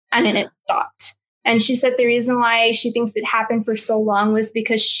 years and then it stopped. And she said the reason why she thinks it happened for so long was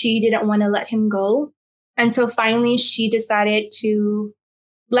because she didn't want to let him go. Until finally she decided to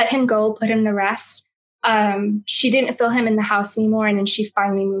let him go, put him to rest. She didn't feel him in the house anymore. And then she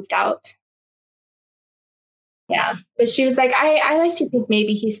finally moved out. Yeah. But she was like, I like to think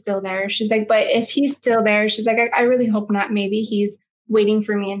maybe he's still there. She's like, but if he's still there, she's like, I really hope not. Maybe he's waiting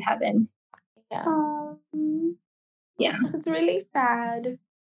for me in heaven. Yeah. Yeah. It's really sad.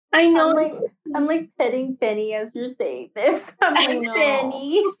 I know. I'm like petting Benny as you're saying this. I'm I like, know.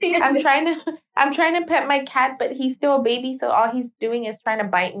 Benny. I'm trying to pet my cat, but he's still a baby, so all he's doing is trying to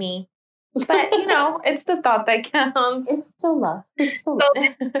bite me. But it's the thought that counts. It's still love. It's still love.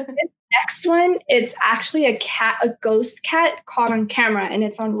 Next one, it's actually a ghost cat caught on camera, and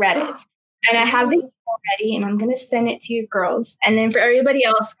it's on Reddit. And I have it already, and I'm gonna send it to you girls. And then for everybody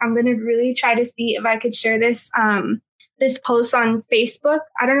else, I'm gonna really try to see if I could share this this post on Facebook.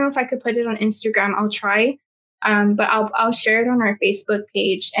 I don't know if I could put it on Instagram. I'll try, but I'll share it on our Facebook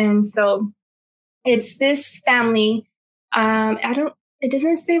page. And so it's this family. It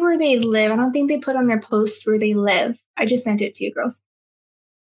doesn't say where they live. I don't think they put on their post where they live. I just sent it to you girls.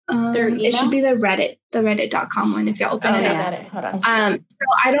 It should be the reddit.com one if you open it up. Got it. Hold on. So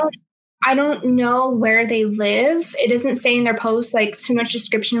I don't know where they live. It doesn't say in their post like too much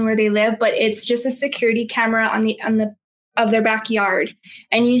description where they live, but it's just a security camera on the of their backyard.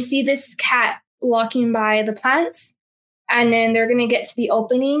 And you see this cat walking by the plants, and then they're gonna get to the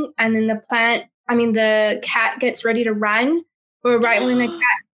opening, and then the cat gets ready to run. But right when the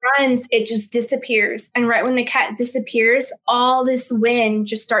cat runs, it just disappears. And right when the cat disappears, all this wind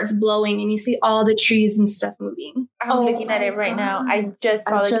just starts blowing, and you see all the trees and stuff moving. I'm looking at it right now. I just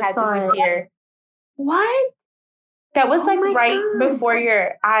saw the cat disappear. What? That was before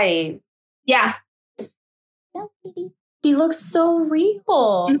your eyes. Yeah. He looks so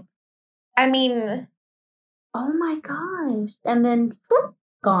real. I mean, oh my gosh. And then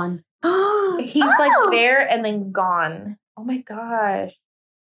gone. He's there and then gone. Oh my gosh.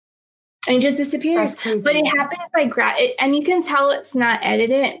 And it just disappears. But it happens and you can tell it's not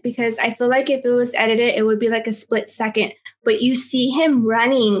edited, because I feel like if it was edited, it would be like a split second. But you see him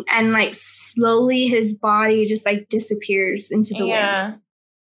running, and like slowly his body just like disappears into the wind.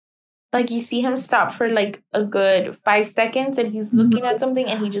 Like you see him stop for like a good 5 seconds, and he's looking at something,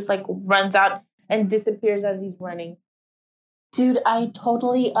 and he just like runs out and disappears as he's running. Dude, I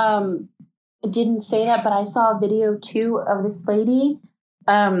totally didn't say that, but I saw a video too of this lady.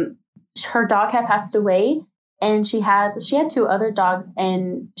 Her dog had passed away, and she had 2 other dogs,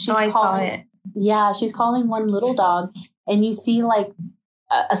 and she's calling it. Yeah, she's calling one little dog, and you see like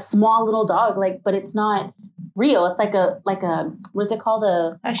a small little dog, but it's not real. It's like a what is it called?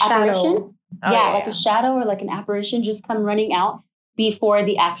 A apparition? Like a shadow or like an apparition just come running out before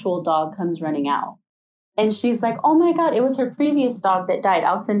the actual dog comes running out. And she's like, "Oh my God, it was her previous dog that died."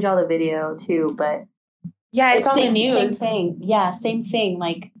 I'll send y'all the video too, but yeah, it's on the news. Same thing. Yeah, same thing.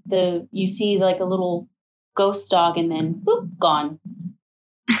 Like you see like a little ghost dog, and then boop, gone.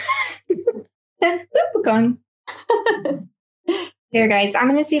 Boop, gone. Here, guys, I'm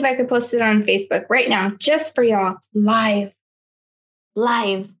gonna see if I could post it on Facebook right now, just for y'all, live,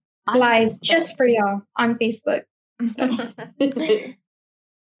 just for y'all on Facebook.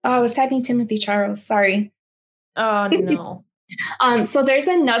 Oh, I was typing Timothy Charles. Sorry. Oh no. So there's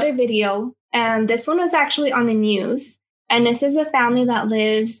another video, and this one was actually on the news. And this is a family that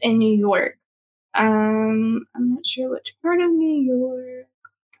lives in New York. I'm not sure which part of New York.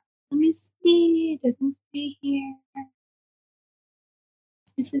 Let me see. It doesn't say here.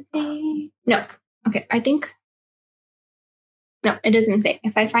 Does it say? No. Okay. I think. No, it doesn't say.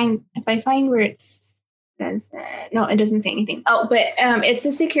 If I find where it says, no, it doesn't say anything. Oh, but it's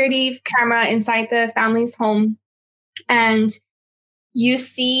a security camera inside the family's home, and you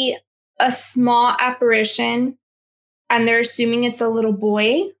see a small apparition, and they're assuming it's a little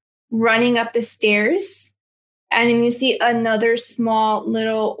boy running up the stairs. And then you see another small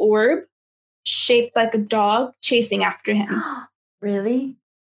little orb shaped like a dog chasing after him. Really?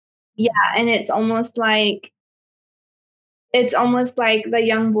 Yeah. And it's almost like the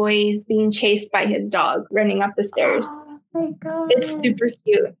young boy is being chased by his dog running up the stairs. Oh my God. It's super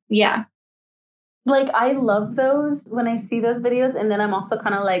cute. Yeah. Like, I love those when I see those videos, and then I'm also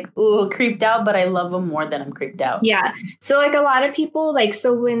kind of like, ooh, creeped out, but I love them more than I'm creeped out. Yeah. So like a lot of people, like,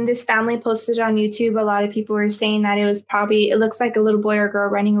 so when this family posted on YouTube, a lot of people were saying that it looks like a little boy or girl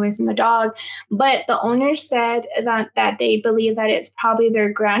running away from the dog. But the owner said that they believe that it's probably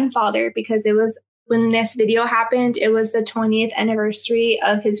their grandfather, because it was, when this video happened, it was the 20th anniversary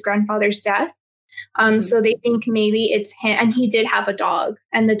of his grandfather's death. So they think maybe it's him, and he did have a dog,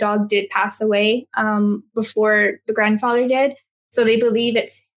 and the dog did pass away before the grandfather did. So they believe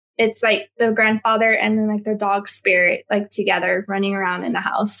it's like the grandfather and then like their dog spirit, like together running around in the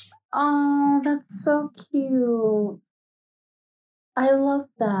house. Oh, that's so cute. I love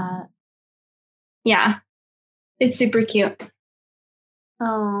that. Yeah, it's super cute.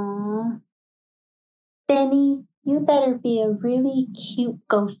 Oh, Benny, you better be a really cute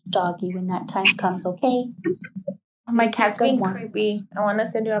ghost doggy when that time comes, okay? My cat's being creepy. I want to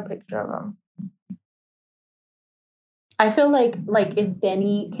send you a picture of him. I feel like if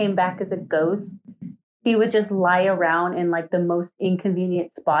Benny came back as a ghost, he would just lie around in like the most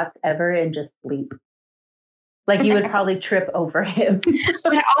inconvenient spots ever and just sleep. Like you would probably trip over him.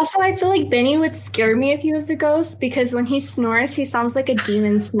 But also, I feel like Benny would scare me if he was a ghost, because when he snores, he sounds like a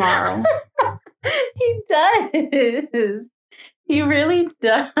demon snarl. He does. He really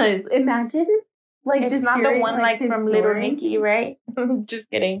does. Imagine, like, It's just not the hearing, one like from snoring. Little Nicky, right? Just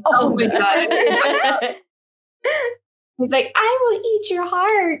kidding. Oh my God. He's like, I will eat your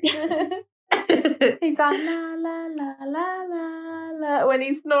heart. He's on la la la la la la when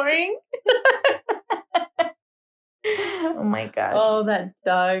he's snoring. Oh my gosh. Oh, that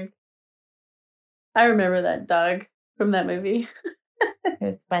dog. I remember that dog from that movie. It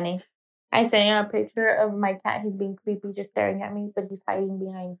was funny. I sent you a picture of my cat. He's being creepy, just staring at me, but he's hiding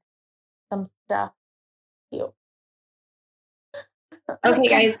behind some stuff. Cute. Okay,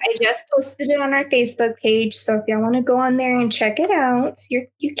 guys, I just posted it on our Facebook page, so if y'all want to go on there and check it out,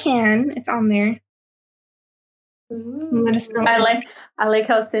 you can. It's on there. Let us know. I like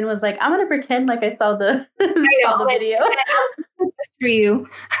how Sin was like, I'm gonna pretend like I saw the video. Just for you.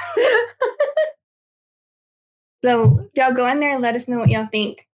 So y'all go in there and let us know what y'all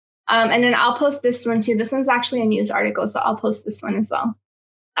think. And then I'll post this one too. This one's actually a news article, so I'll post this one as well.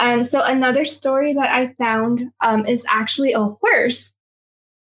 So another story that I found is actually a horse.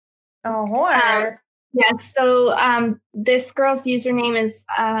 A horse? Yes. So this girl's username is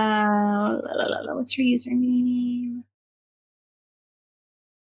what's her username?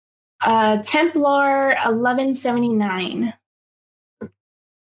 Templar 1179.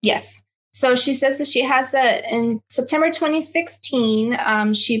 Yes. So she says that she has in September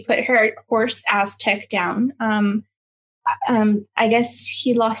 2016, she put her horse Aztec down. I guess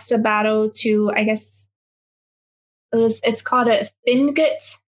he lost a battle to, I guess it's called a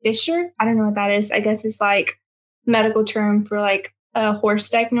Fingut fissure. I don't know what that is. I guess it's like medical term for like a horse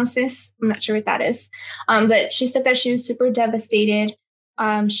diagnosis. I'm not sure what that is. But she said that she was super devastated.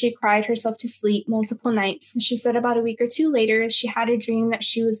 She cried herself to sleep multiple nights. She said about a week or two later, she had a dream that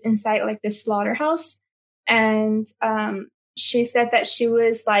she was inside like this slaughterhouse. And she said that she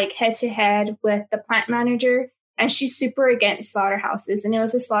was like head to head with the plant manager, and she's super against slaughterhouses. And it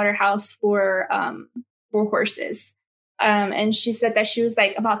was a slaughterhouse for horses. And she said that she was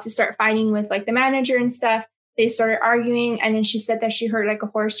like about to start fighting with like the manager and stuff. They started arguing. And then she said that she heard like a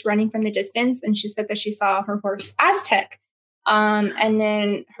horse running from the distance. And she said that she saw her horse Aztec. And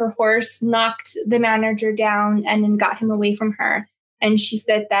then her horse knocked the manager down and then got him away from her. And she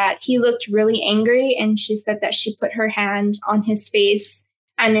said that he looked really angry. And she said that she put her hand on his face.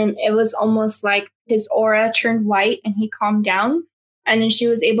 And then it was almost like his aura turned white and he calmed down. And then she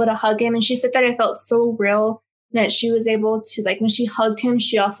was able to hug him. And she said that it felt so real that she was able to, like, when she hugged him,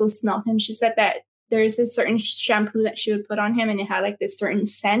 she also smelled him. She said that there's this certain shampoo that she would put on him and it had like this certain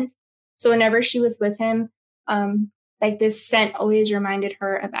scent. So whenever she was with him, like this scent always reminded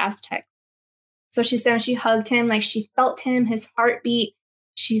her of Aztec. So she said when she hugged him, like she felt him, his heartbeat,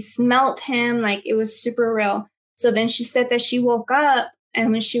 she smelt him, like it was super real. So then she said that she woke up,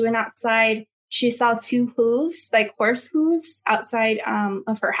 and when she went outside, she saw 2 hooves, like horse hooves, outside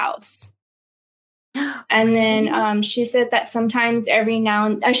of her house. And then she said that sometimes every now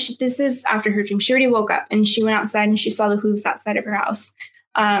and this is after her dream. She already woke up and she went outside and she saw the hooves outside of her house.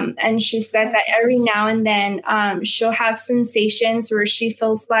 And she said that every now and then she'll have sensations where she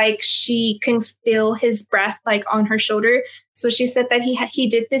feels like she can feel his breath like on her shoulder. So she said that he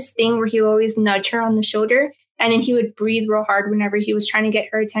did this thing where he would always nudge her on the shoulder, and then he would breathe real hard whenever he was trying to get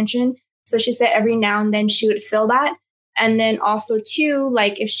her attention. So she said every now and then she would feel that. And then also too,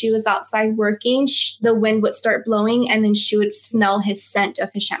 like if she was outside working, the wind would start blowing and then she would smell his scent of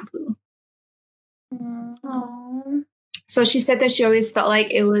his shampoo. Oh. So she said that she always felt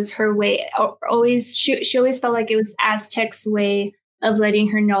like it was her way, she always felt like it was Aztec's way of letting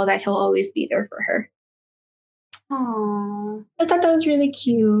her know that he'll always be there for her. Oh. I thought that was really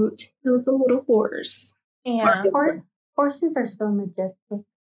cute. It was a little horse. Yeah. Horses are so majestic.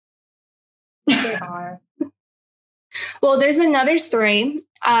 They are. Well, there's another story.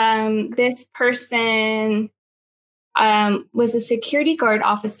 This person was a security guard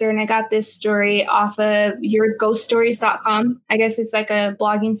officer, and I got this story off of yourghoststories.com. I guess it's like a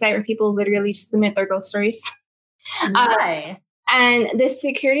blogging site where people literally submit their ghost stories. Nice. And this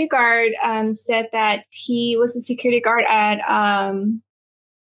security guard said that he was a security guard at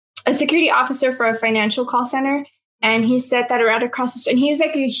a security officer for a financial call center. And he said that right across the street, and he's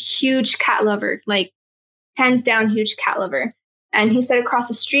like a huge cat lover, like hands down huge cat lover. And he said across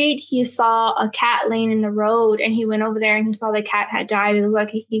the street, he saw a cat laying in the road, and he went over there and he saw the cat had died. It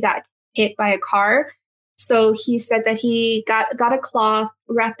looked like he got hit by a car. So he said that he got a cloth,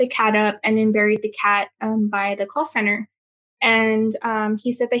 wrapped the cat up, and then buried the cat by the call center. And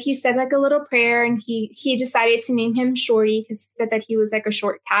he said that he said like a little prayer, and he decided to name him Shorty because he said that he was like a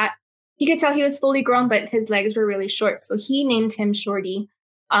short cat. He could tell he was fully grown, but his legs were really short. So he named him Shorty.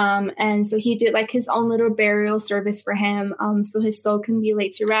 And so he did like his own little burial service for him, so his soul can be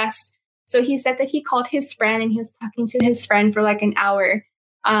laid to rest. So he said that he called his friend, and he was talking to his friend for like an hour.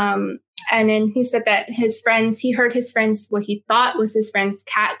 And then he said that he heard his friends, what he thought was his friend's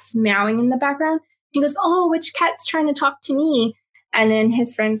cats meowing in the background. He goes, "Oh, which cat's trying to talk to me?" And then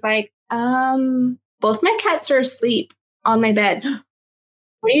his friend's like, "Both my cats are asleep on my bed.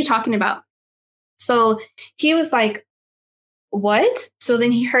 What are you talking about?" So he was like, "What?" So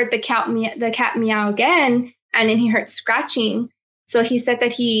then he heard the cat meow again, and then he heard scratching. So he said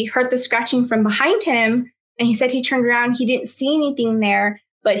that he heard the scratching from behind him, and he said he turned around, he didn't see anything there,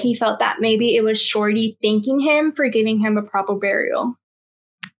 but he felt that maybe it was Shorty thanking him for giving him a proper burial.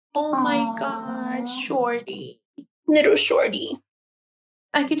 Oh my Aww. God, Shorty. Little Shorty.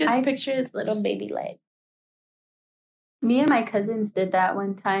 I could just picture his little baby leg. Me and my cousins did that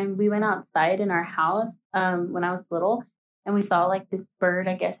one time. We went outside in our house when I was little, and we saw like this bird,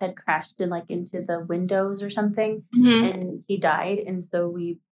 I guess, had crashed into the windows or something, and he died. And so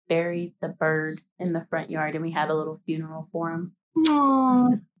we buried the bird in the front yard, and we had a little funeral for him.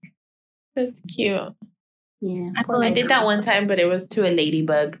 Aww. That's cute. Yeah. I did that one time, but it was to a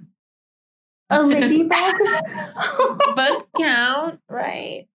ladybug. A ladybug? Bugs count,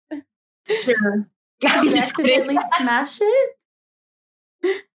 right? Sure. Did you accidentally smash it?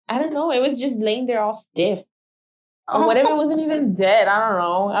 I don't know. It was just laying there all stiff. Or what if it wasn't even dead? I don't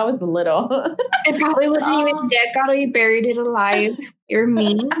know. I was little. It probably wasn't even dead. God, you buried it alive. You're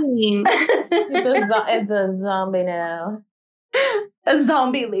mean. It's a zombie now. A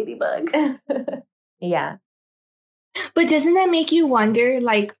zombie ladybug. Yeah. But doesn't that make you wonder,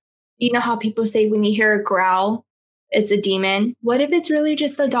 like, you know how people say when you hear a growl, it's a demon? What if it's really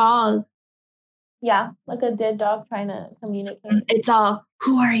just a dog? Yeah, like a dead dog trying to communicate. It's all,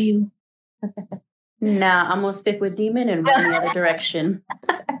 "Who are you?" Nah, I'm gonna stick with demon and run the other direction.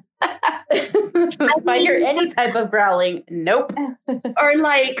 If I hear any type of growling, nope. Or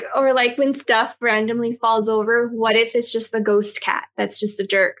like when stuff randomly falls over, what if it's just the ghost cat that's just a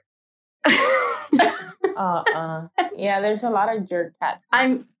jerk? Yeah, there's a lot of jerk cats.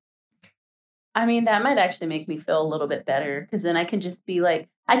 I mean, that might actually make me feel a little bit better, because then I can just be like,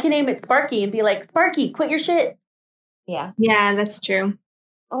 I can name it Sparky and be like, "Sparky, quit your shit." Yeah. Yeah, that's true.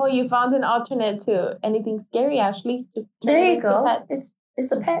 Oh, you found an alternate to anything scary, Ashley. Just There turn it you into go. pet. It's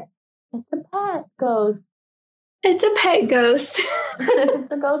a pet. It's a pet ghost. It's a pet ghost.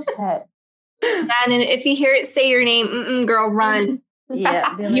 It's a ghost pet. And then if you hear it say your name, girl, run.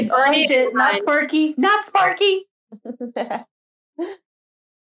 Yeah. You Like, burn "Oh it, shit, not run." Sparky, not Sparky.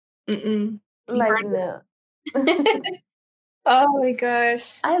 Like, no. Oh my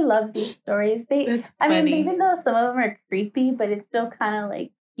gosh. I love these stories. That's I mean, funny. even though some of them are creepy, but it's still kind of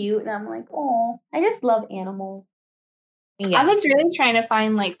like cute. And I'm like, oh, I just love animals. Yeah. I was really trying to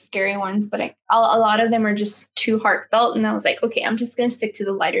find like scary ones, but a lot of them are just too heartfelt. And I was like, okay, I'm just going to stick to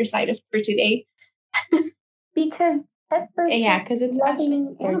the lighter side for today. Because pets are Yeah, because it's loving Ashley's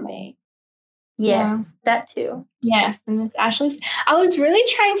animals. birthday. Yes, that too. Yes, and it's Ashley's. I was really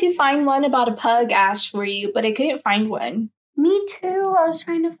trying to find one about a pug, Ash, for you, but I couldn't find one. Me too. I was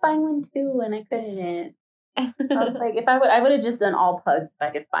trying to find one too, and I couldn't. I was like, I would have just done all pugs if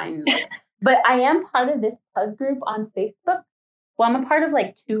I could find one. But I am part of this pug group on Facebook. Well, I'm a part of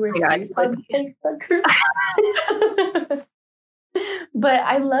like 2 or 3 pug Facebook groups. But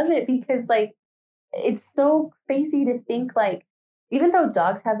I love it because like it's so crazy to think like even though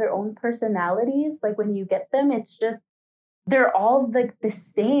dogs have their own personalities, like when you get them, it's just they're all like the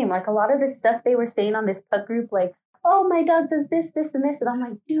same. Like a lot of the stuff they were saying on this pug group, like, oh, my dog does this, this, and this. And I'm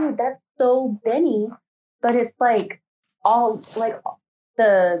like, dude, that's so Benny. But it's like all like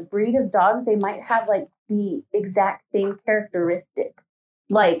the breed of dogs, they might have like the exact same characteristics.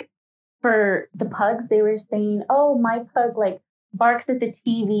 Like for the pugs, they were saying, oh, my pug like barks at the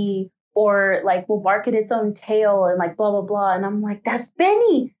TV or like will bark at its own tail and like blah, blah, blah. And I'm like, that's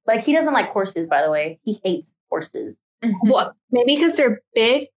Benny. Like he doesn't like horses, by the way. He hates horses. Well, maybe because they're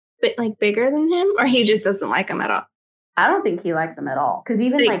big, but like bigger than him, or he just doesn't like them at all. I don't think he likes them at all. Because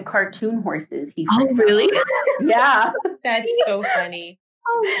even like cartoon horses, he oh really? Yeah, That's so funny.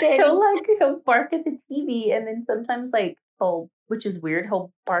 He'll bark at the TV, and then sometimes like which is weird,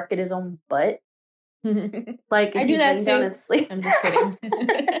 he'll bark at his own butt. Like if I do that laying down too. asleep. I'm just kidding.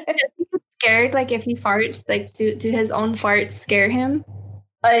 Scared, like if he farts, like do his own farts scare him?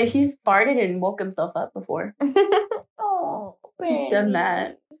 He's farted and woke himself up before. Oh, He's done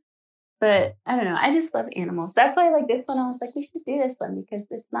that. But I don't know. I just love animals. That's why, like this one, I was like, we should do this one because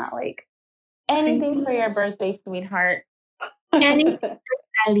it's not like Anything for your birthday, sweetheart. Anything for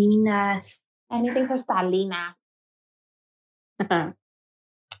Salinas. Anything for Stalina.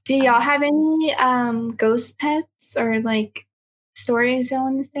 Do y'all have any ghost pets or like stories y'all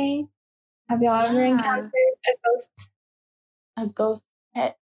want to say? Have y'all ever Yeah. encountered A ghost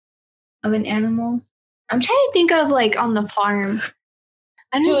pet. of an animal? I'm trying to think of like on the farm.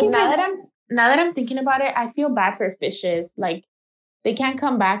 I don't Dude, think now I've- that I'm thinking about it, I feel bad for fishes. Like they can't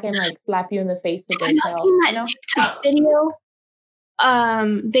come back and like slap you in the face with their Have tail. y'all seen that You know? TikTok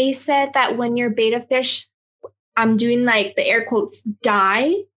video? They said that when your beta fish, I'm doing like the air quotes,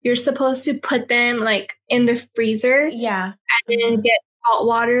 die, you're supposed to put them like in the freezer Yeah. and then get salt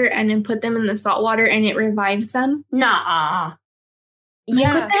water and then put them in the salt water and it revives them. Nah. Like,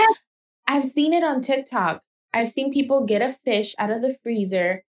 Yeah. what the heck? I've seen it on TikTok. I've seen people get a fish out of the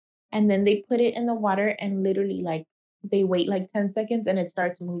freezer and then they put it in the water and literally like they wait like 10 seconds and it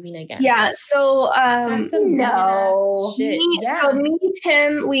starts moving again. Yeah, so That's some no. demon-ass shit. So me,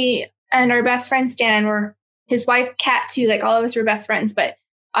 Tim, we and our best friend Stan were his wife Kat too. Like all of us were best friends, but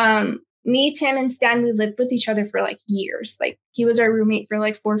me, Tim, and Stan, we lived with each other for like years. Like he was our roommate for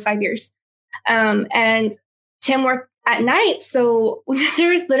like 4 or 5 years. And Tim worked at night, so there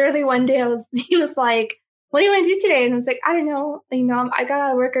was literally one day he was like, "What do you want to do today?" And I was like, "I don't know. You know, I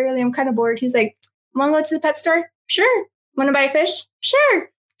gotta work early. I'm kind of bored." He's like, "Want to go to the pet store?" "Sure." "Want to buy a fish?" "Sure."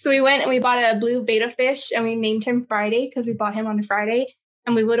 So we went and we bought a blue beta fish and we named him Friday because we bought him on a Friday.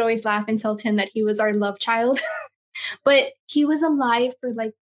 And we would always laugh and tell Tim that he was our love child. But he was alive for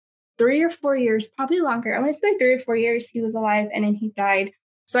like 3 or 4 years, probably longer. I want to say like 3 or 4 years he was alive and then he died.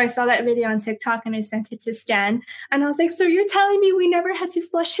 So I saw that video on TikTok and I sent it to Stan. And I was like, so you're telling me we never had to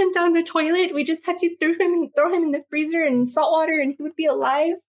flush him down the toilet? We just had to throw him in the freezer and salt water and he would be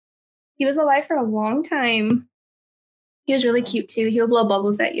alive? He was alive for a long time. He was really cute too. He would blow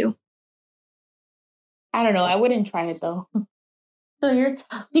bubbles at you. I don't know. I wouldn't try it though. So you're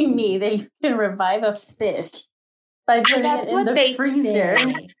telling me that you can revive a fish by putting That's it in what the they freezer?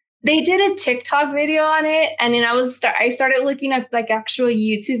 say. They did a TikTok video on it, and then I started looking up like actual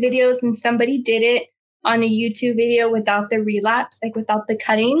YouTube videos, and somebody did it on a YouTube video without the relapse, like without the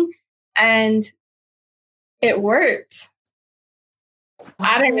cutting, and it worked.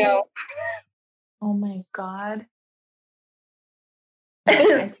 I don't know. Oh my God. I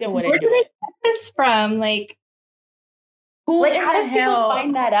I still Where wouldn't do do they it. get this from? Like, Who Like, in how the do people hell?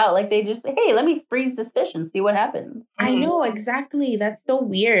 find that out? Like, they just say, hey, let me freeze this fish and see what happens. I know exactly. That's so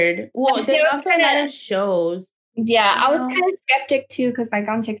weird. Well, So there's also a lot kinda- of shows. yeah, I was No. kind of skeptic too, because like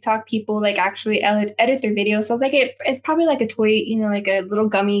on TikTok, people like actually edit their videos. So I was like, it's probably like a toy, you know, like a little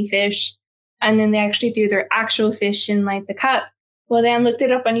gummy fish, and then they actually threw their actual fish in like the cup. Well, then I looked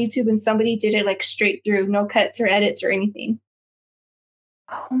it up on YouTube, and somebody did it like straight through, no cuts or edits or anything.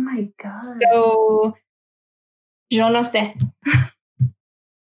 Oh my God. So, yo no sé.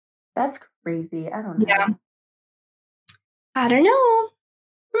 That's crazy. I don't know. Yeah. I don't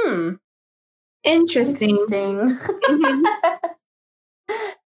know. Interesting. Interesting. Mhm.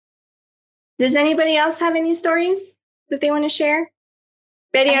 Does anybody else have any stories that they want to share?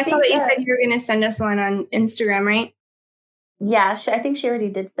 Betty, I saw think that you that- said you were going to send us one on Instagram, right? Yeah, I think she already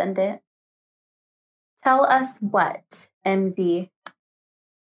did send it. Tell us what, MZ?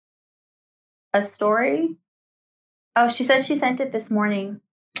 A story? Oh, she said she sent it this morning.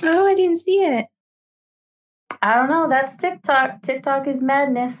 Oh, I didn't see it. I don't know. That's TikTok. TikTok is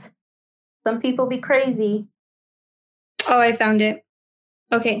madness. Some people be crazy. Oh, I found it.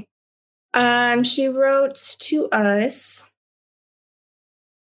 Okay. She wrote to us.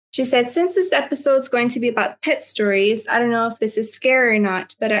 She said, since this episode's going to be about pet stories, I don't know if this is scary or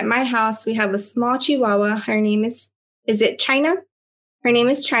not, but at my house, we have a small Chihuahua. Her name is it China? Her name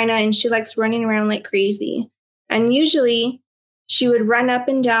is China, and she likes running around like crazy. And usually, she would run up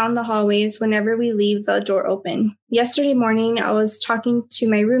and down the hallways whenever we leave the door open. Yesterday morning, I was talking to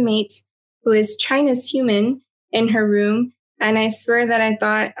my roommate, who is China's human, in her room, and I swear that I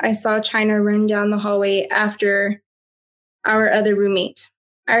thought I saw China run down the hallway after our other roommate.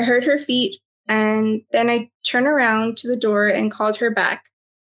 I heard her feet, and then I turned around to the door and called her back.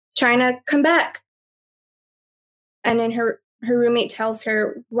 China, come back. And then her roommate tells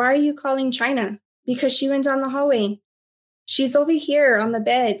her, why are you calling China? Because she went down the hallway. She's over here on the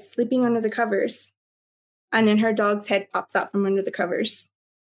bed, sleeping under the covers. And then her dog's head pops out from under the covers.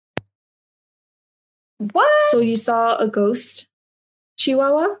 What? So you saw a ghost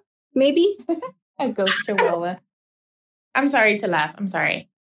Chihuahua, maybe? A ghost Chihuahua. I'm sorry to laugh. I'm sorry.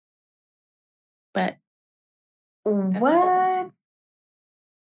 But what?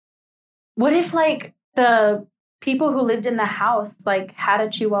 What if like the people who lived in the house like had a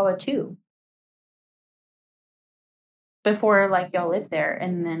Chihuahua too? Before like y'all lived there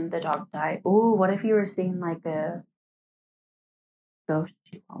and then the dog died. Ooh, what if you were seeing like a ghost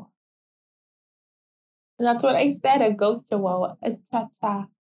Chihuahua? that's what I said, a ghost Chihuahua. A cha-cha.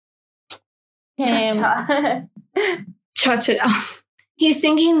 Cha-cha. Cha-cha. He's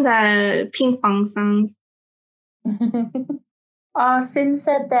singing the ping pong songs. Sin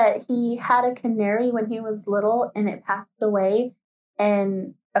said that he had a canary when he was little and it passed away.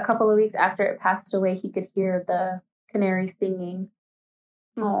 And a couple of weeks after it passed away, he could hear the canary singing.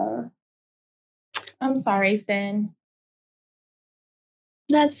 Oh, I'm sorry, Sin.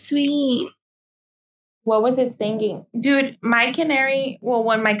 That's sweet. What was it singing? Dude, my canary, well,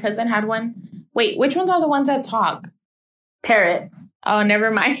 when my cousin had one. Wait, which ones are the ones that talk? parrots. Oh,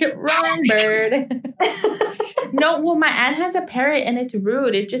 never mind. Wrong bird. No, well, my aunt has a parrot and it's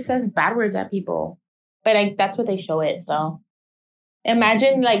rude. It just says bad words at people. But that's what they show it, so.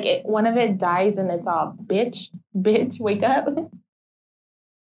 Imagine, like, one of it dies and it's all, bitch, wake up.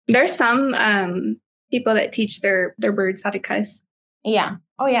 There's some people that teach their birds how to cuss. Yeah.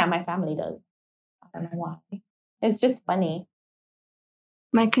 Oh, yeah, my family does. I don't know why. It's just funny.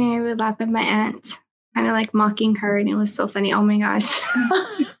 My canary would laugh at my aunt, kind of like mocking her, and it was so funny. Oh, my gosh.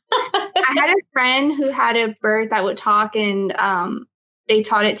 I had a friend who had a bird that would talk, and they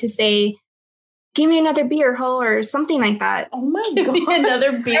taught it to say, give me another beer, ho, or something like that. Oh my God.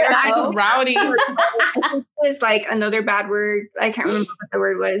 Another beer. That's rowdy. It was like another bad word. I can't remember what the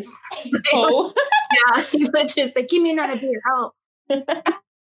word was. Oh. Yeah, he would just like, give me another beer, ho.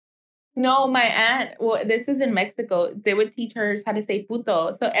 No, my aunt, well, this is in Mexico. They would teach her how to say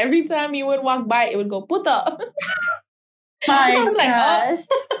puto. So every time you would walk by, it would go puto. My I'm like, gosh.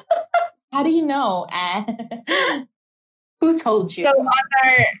 oh, how do you know? Who told you? So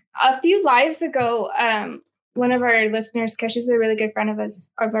on a few lives ago, one of our listeners, because she's a really good friend of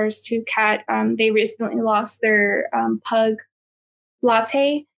ours too, Kat, they recently lost their pug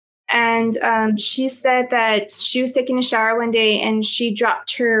Latte. And she said that she was taking a shower one day and she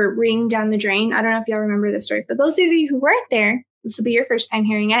dropped her ring down the drain. I don't know if y'all remember the story. For those of you who weren't there, this will be your first time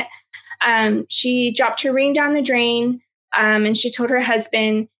hearing it. She dropped her ring down the drain, and she told her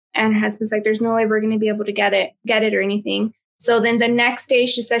husband, and her husband's like, there's no way we're going to be able to get it or anything. So then the next day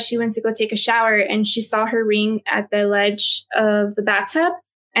she said she went to go take a shower and she saw her ring at the ledge of the bathtub,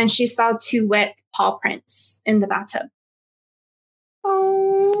 and she saw 2 wet paw prints in the bathtub.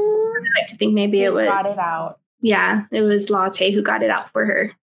 Oh, So I like to think maybe it was got it out. Yeah, it was Latte who got it out for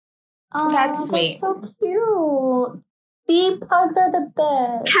her. Oh, That's sweet. That's so cute. See, pugs are the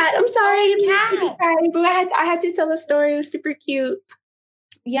best. Kat, I'm sorry, I didn't mean to Kat. cry, but I had to tell the story. It was super cute.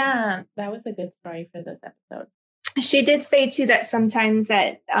 Yeah, that was a good story for this episode. She did say too that sometimes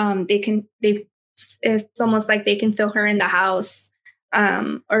that it's almost like they can feel her in the house,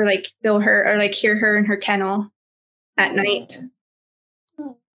 or like feel her or like hear her in her kennel at night.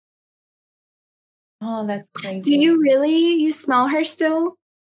 Oh, that's crazy. Do you smell her still?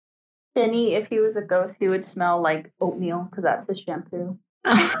 Benny, if he was a ghost, he would smell like oatmeal because that's his shampoo.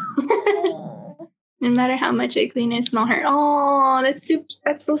 Oh. No matter how much I clean, I smell her. Oh,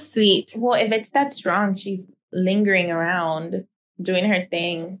 that's so sweet. Well, if it's that strong, she's lingering around, doing her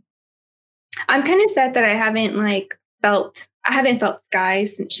thing. I'm kind of sad that I haven't felt Sky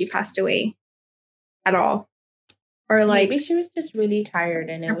since she passed away at all. Or like Maybe she was just really tired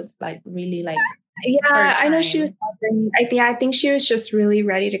and it was like really like yeah, her I know she time. was suffering. I think she was just really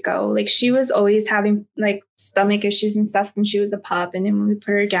ready to go. Like she was always having like stomach issues and stuff since she was a pup, and then when we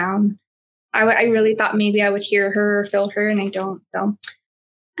put her down, I really thought maybe I would hear her or feel her, and I don't. So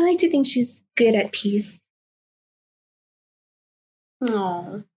I like to think she's good at peace.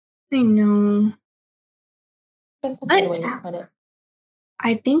 No. I know. That's a But good way to put it.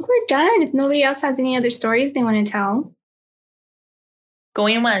 I think we're done. If nobody else has any other stories they want to tell,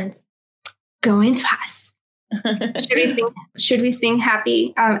 Going once. going twice. Should we sing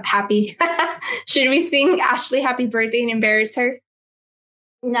happy? Should we sing Ashley happy birthday and embarrass her?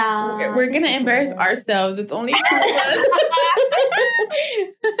 No. We're gonna embarrass ourselves. It's only 2 of us.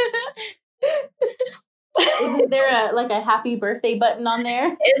 Isn't there a happy birthday button on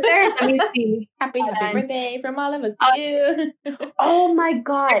there? Is there? Let me see. Happy birthday from all of us to you. Oh my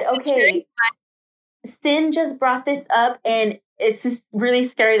God. Okay. Sin just brought this up, and it's just really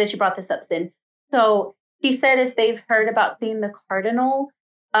scary that you brought this up, Sin. So he said if they've heard about seeing the cardinal,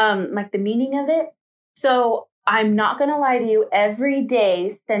 like the meaning of it. So I'm not going to lie to you. Every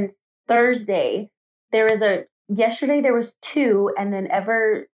day since Thursday, yesterday there was 2, and then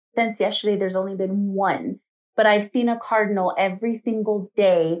ever since yesterday, there's only been 1. But I've seen a cardinal every single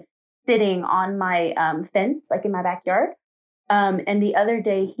day sitting on my fence, like in my backyard. And the other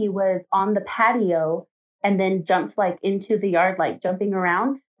day he was on the patio and then jumped like into the yard, like jumping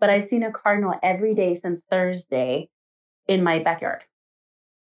around. But I've seen a cardinal every day since Thursday in my backyard.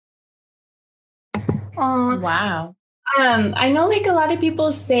 Wow. I know like a lot of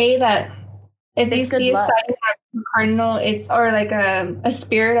people say that if they see a sighting of a cardinal, it's or like a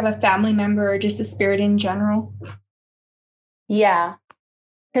spirit of a family member or just a spirit in general. Yeah.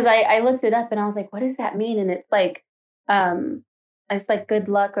 Because I looked it up and I was like, what does that mean? And it's like good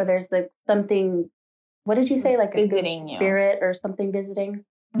luck, or there's like something, what did you say? Like a visiting good spirit or something visiting?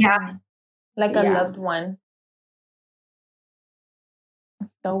 Yeah. Like a loved one.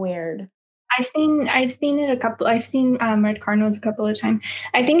 So weird. I've seen red cardinals a couple of times.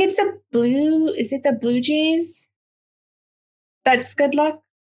 I think it's is it the Blue Jays? That's good luck.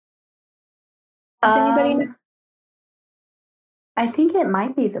 Does anybody know? I think it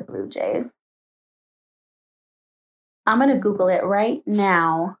might be the Blue Jays. I'm going to Google it right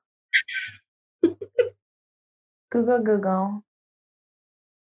now. Google.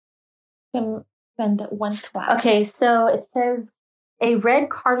 Send 112. Okay, so it says a red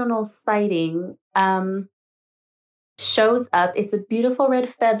cardinal sighting shows up. It's a beautiful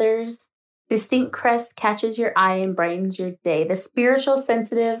red feathers. Distinct crest catches your eye and brightens your day. The spiritually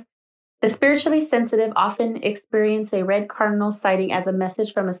sensitive often experience a red cardinal sighting as a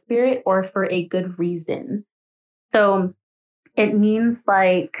message from a spirit or for a good reason. So it means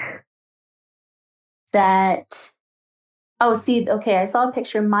like that. Oh, see, okay, I saw a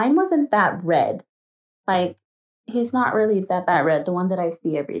picture. Mine wasn't that red. Like, he's not really that red, the one that I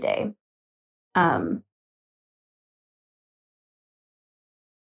see every day. Oh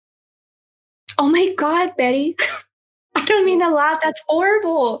my God, Betty. I don't mean to laugh. That's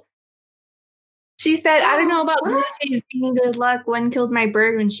horrible. She said, I don't know about Blue Jays being good luck. One killed my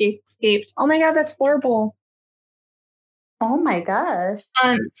bird when she escaped. Oh my God, that's horrible. Oh my gosh.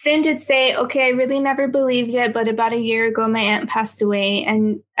 Sin did say, okay, I really never believed it, but about a year ago, my aunt passed away.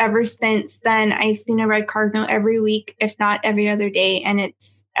 And ever since then, I've seen a red cardinal every week, if not every other day. And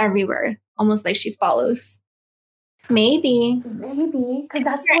it's everywhere, almost like she follows. Maybe. Because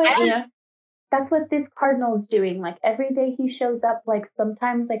that's what this cardinal is doing. Like every day he shows up, like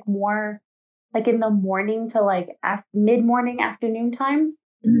sometimes like more like in the morning to like mid-morning afternoon time.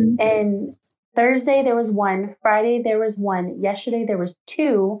 Mm-hmm. And Thursday there was 1, Friday there was 1, yesterday there was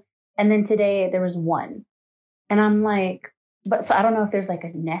 2, and then today there was 1. And I'm like, but so I don't know if there's like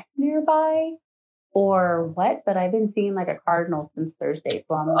a nest nearby or what, but I've been seeing like a cardinal since Thursday.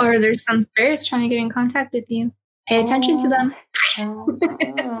 So I'm like, or there's some spirits trying to get in contact with you. Pay attention to them.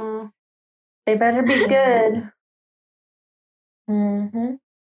 They better be good. Mm-hmm.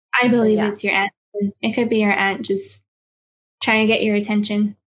 I believe it's your aunt. It could be your aunt just trying to get your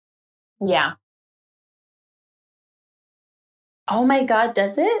attention. Yeah. Oh my God,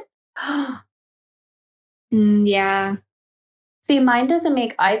 does it? Yeah. See, mine doesn't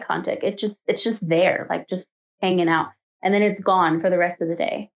make eye contact. It's just there, like just hanging out. And then it's gone for the rest of the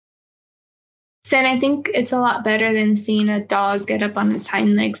day. Then I think it's a lot better than seeing a dog get up on its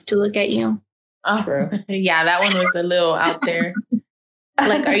hind legs to look at you. Oh, true. Yeah, that one was a little out there.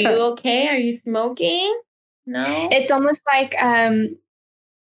 Like, are you okay? Are you smoking? No. It's almost like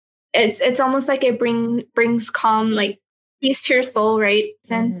it's almost like it brings calm, like peace to your soul, right?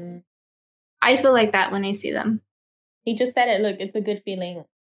 Then mm-hmm. I feel like that when I see them. He just said it. Look, it's a good feeling.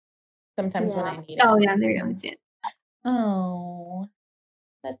 Sometimes when I need it. Oh yeah, there you go. See it. Oh,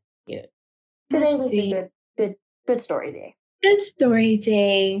 that's cute. Today was a good story day. Good story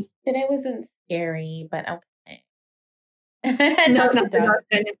day. Today wasn't scary, but okay. No, not the dog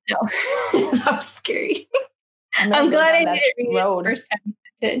scented. No, that was scary. I'm glad I that didn't read it road. the first time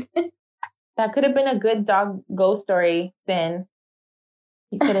I did. That could have been a good dog ghost story, Finn.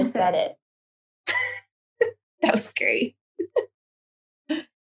 You could have said it. That was scary.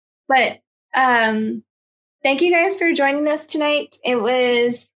 But thank you guys for joining us tonight. It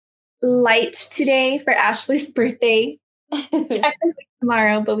was light today for Ashley's birthday. Technically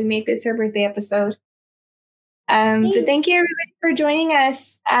tomorrow, but we make this her birthday episode. But thank you everybody for joining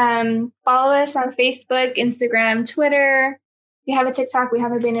us. Follow us on Facebook, Instagram, Twitter. We have a TikTok. We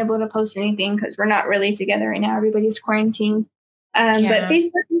haven't been able to post anything because we're not really together right now. Everybody's quarantined. But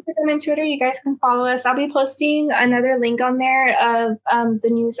Facebook, Instagram, and Twitter, you guys can follow us. I'll be posting another link on there of the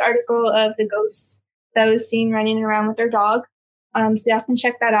news article of the ghosts that was seen running around with their dog. So y'all can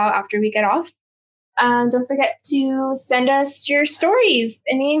check that out after we get off. Don't forget to send us your stories,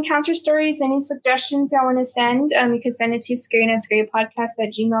 any encounter stories, any suggestions y'all want to send. You can send it to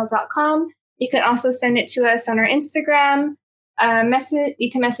scarynetscarypodcast@gmail.com. You can also send it to us on our Instagram. You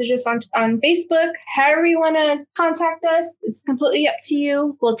can message us on Facebook. However you want to contact us, it's completely up to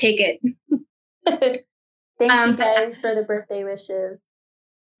you. We'll take it. Thank you guys for the birthday wishes.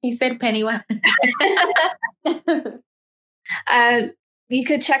 He said Pennywise. You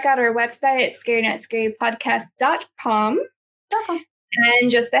could check out our website at scarynetscarypodcast.com.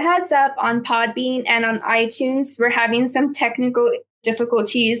 And just a heads up, on Podbean and on iTunes, we're having some technical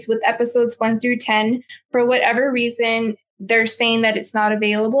difficulties with episodes 1 through 10. For whatever reason, they're saying that it's not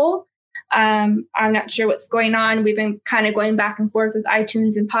available. I'm not sure what's going on. We've been kind of going back and forth with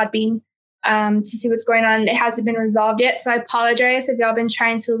iTunes and Podbean to see what's going on. It hasn't been resolved yet. So I apologize if y'all been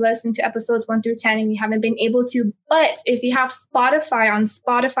trying to listen to episodes 1 through 10 and you haven't been able to. But if you have Spotify, on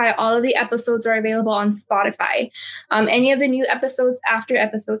Spotify, all of the episodes are available on Spotify. Any of the new episodes after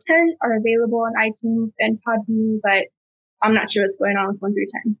episode 10 are available on iTunes and Podbean, but I'm not sure what's going on with 1 through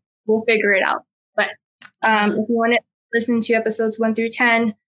 10. We'll figure it out. But if you want to listen to episodes 1 through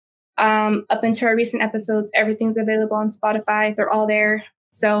 10, up into our recent episodes, everything's available on Spotify. They're all there.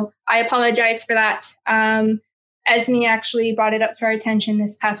 So I apologize for that. Esme actually brought it up to our attention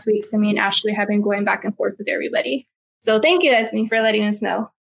this past week. So me and Ashley have been going back and forth with everybody. So thank you, Esme, for letting us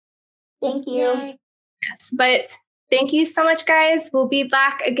know. Thank you. Yay. Yes, but thank you so much, guys. We'll be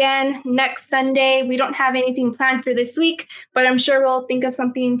back again next Sunday. We don't have anything planned for this week, but I'm sure we'll think of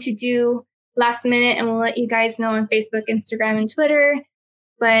something to do last minute and we'll let you guys know on Facebook, Instagram, and Twitter.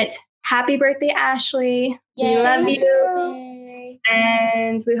 But happy birthday, Ashley. Yay. We love you. Birthday.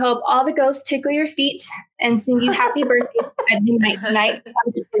 And we hope all the ghosts tickle your feet and sing you happy birthday at midnight tonight.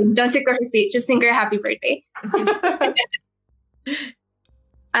 Don't tickle her feet, just sing her happy birthday.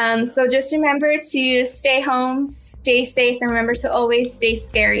 So just remember to stay home, stay safe, and remember to always stay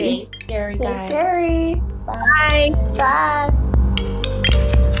scary. Stay scary, Stay guys. scary. Bye. Bye.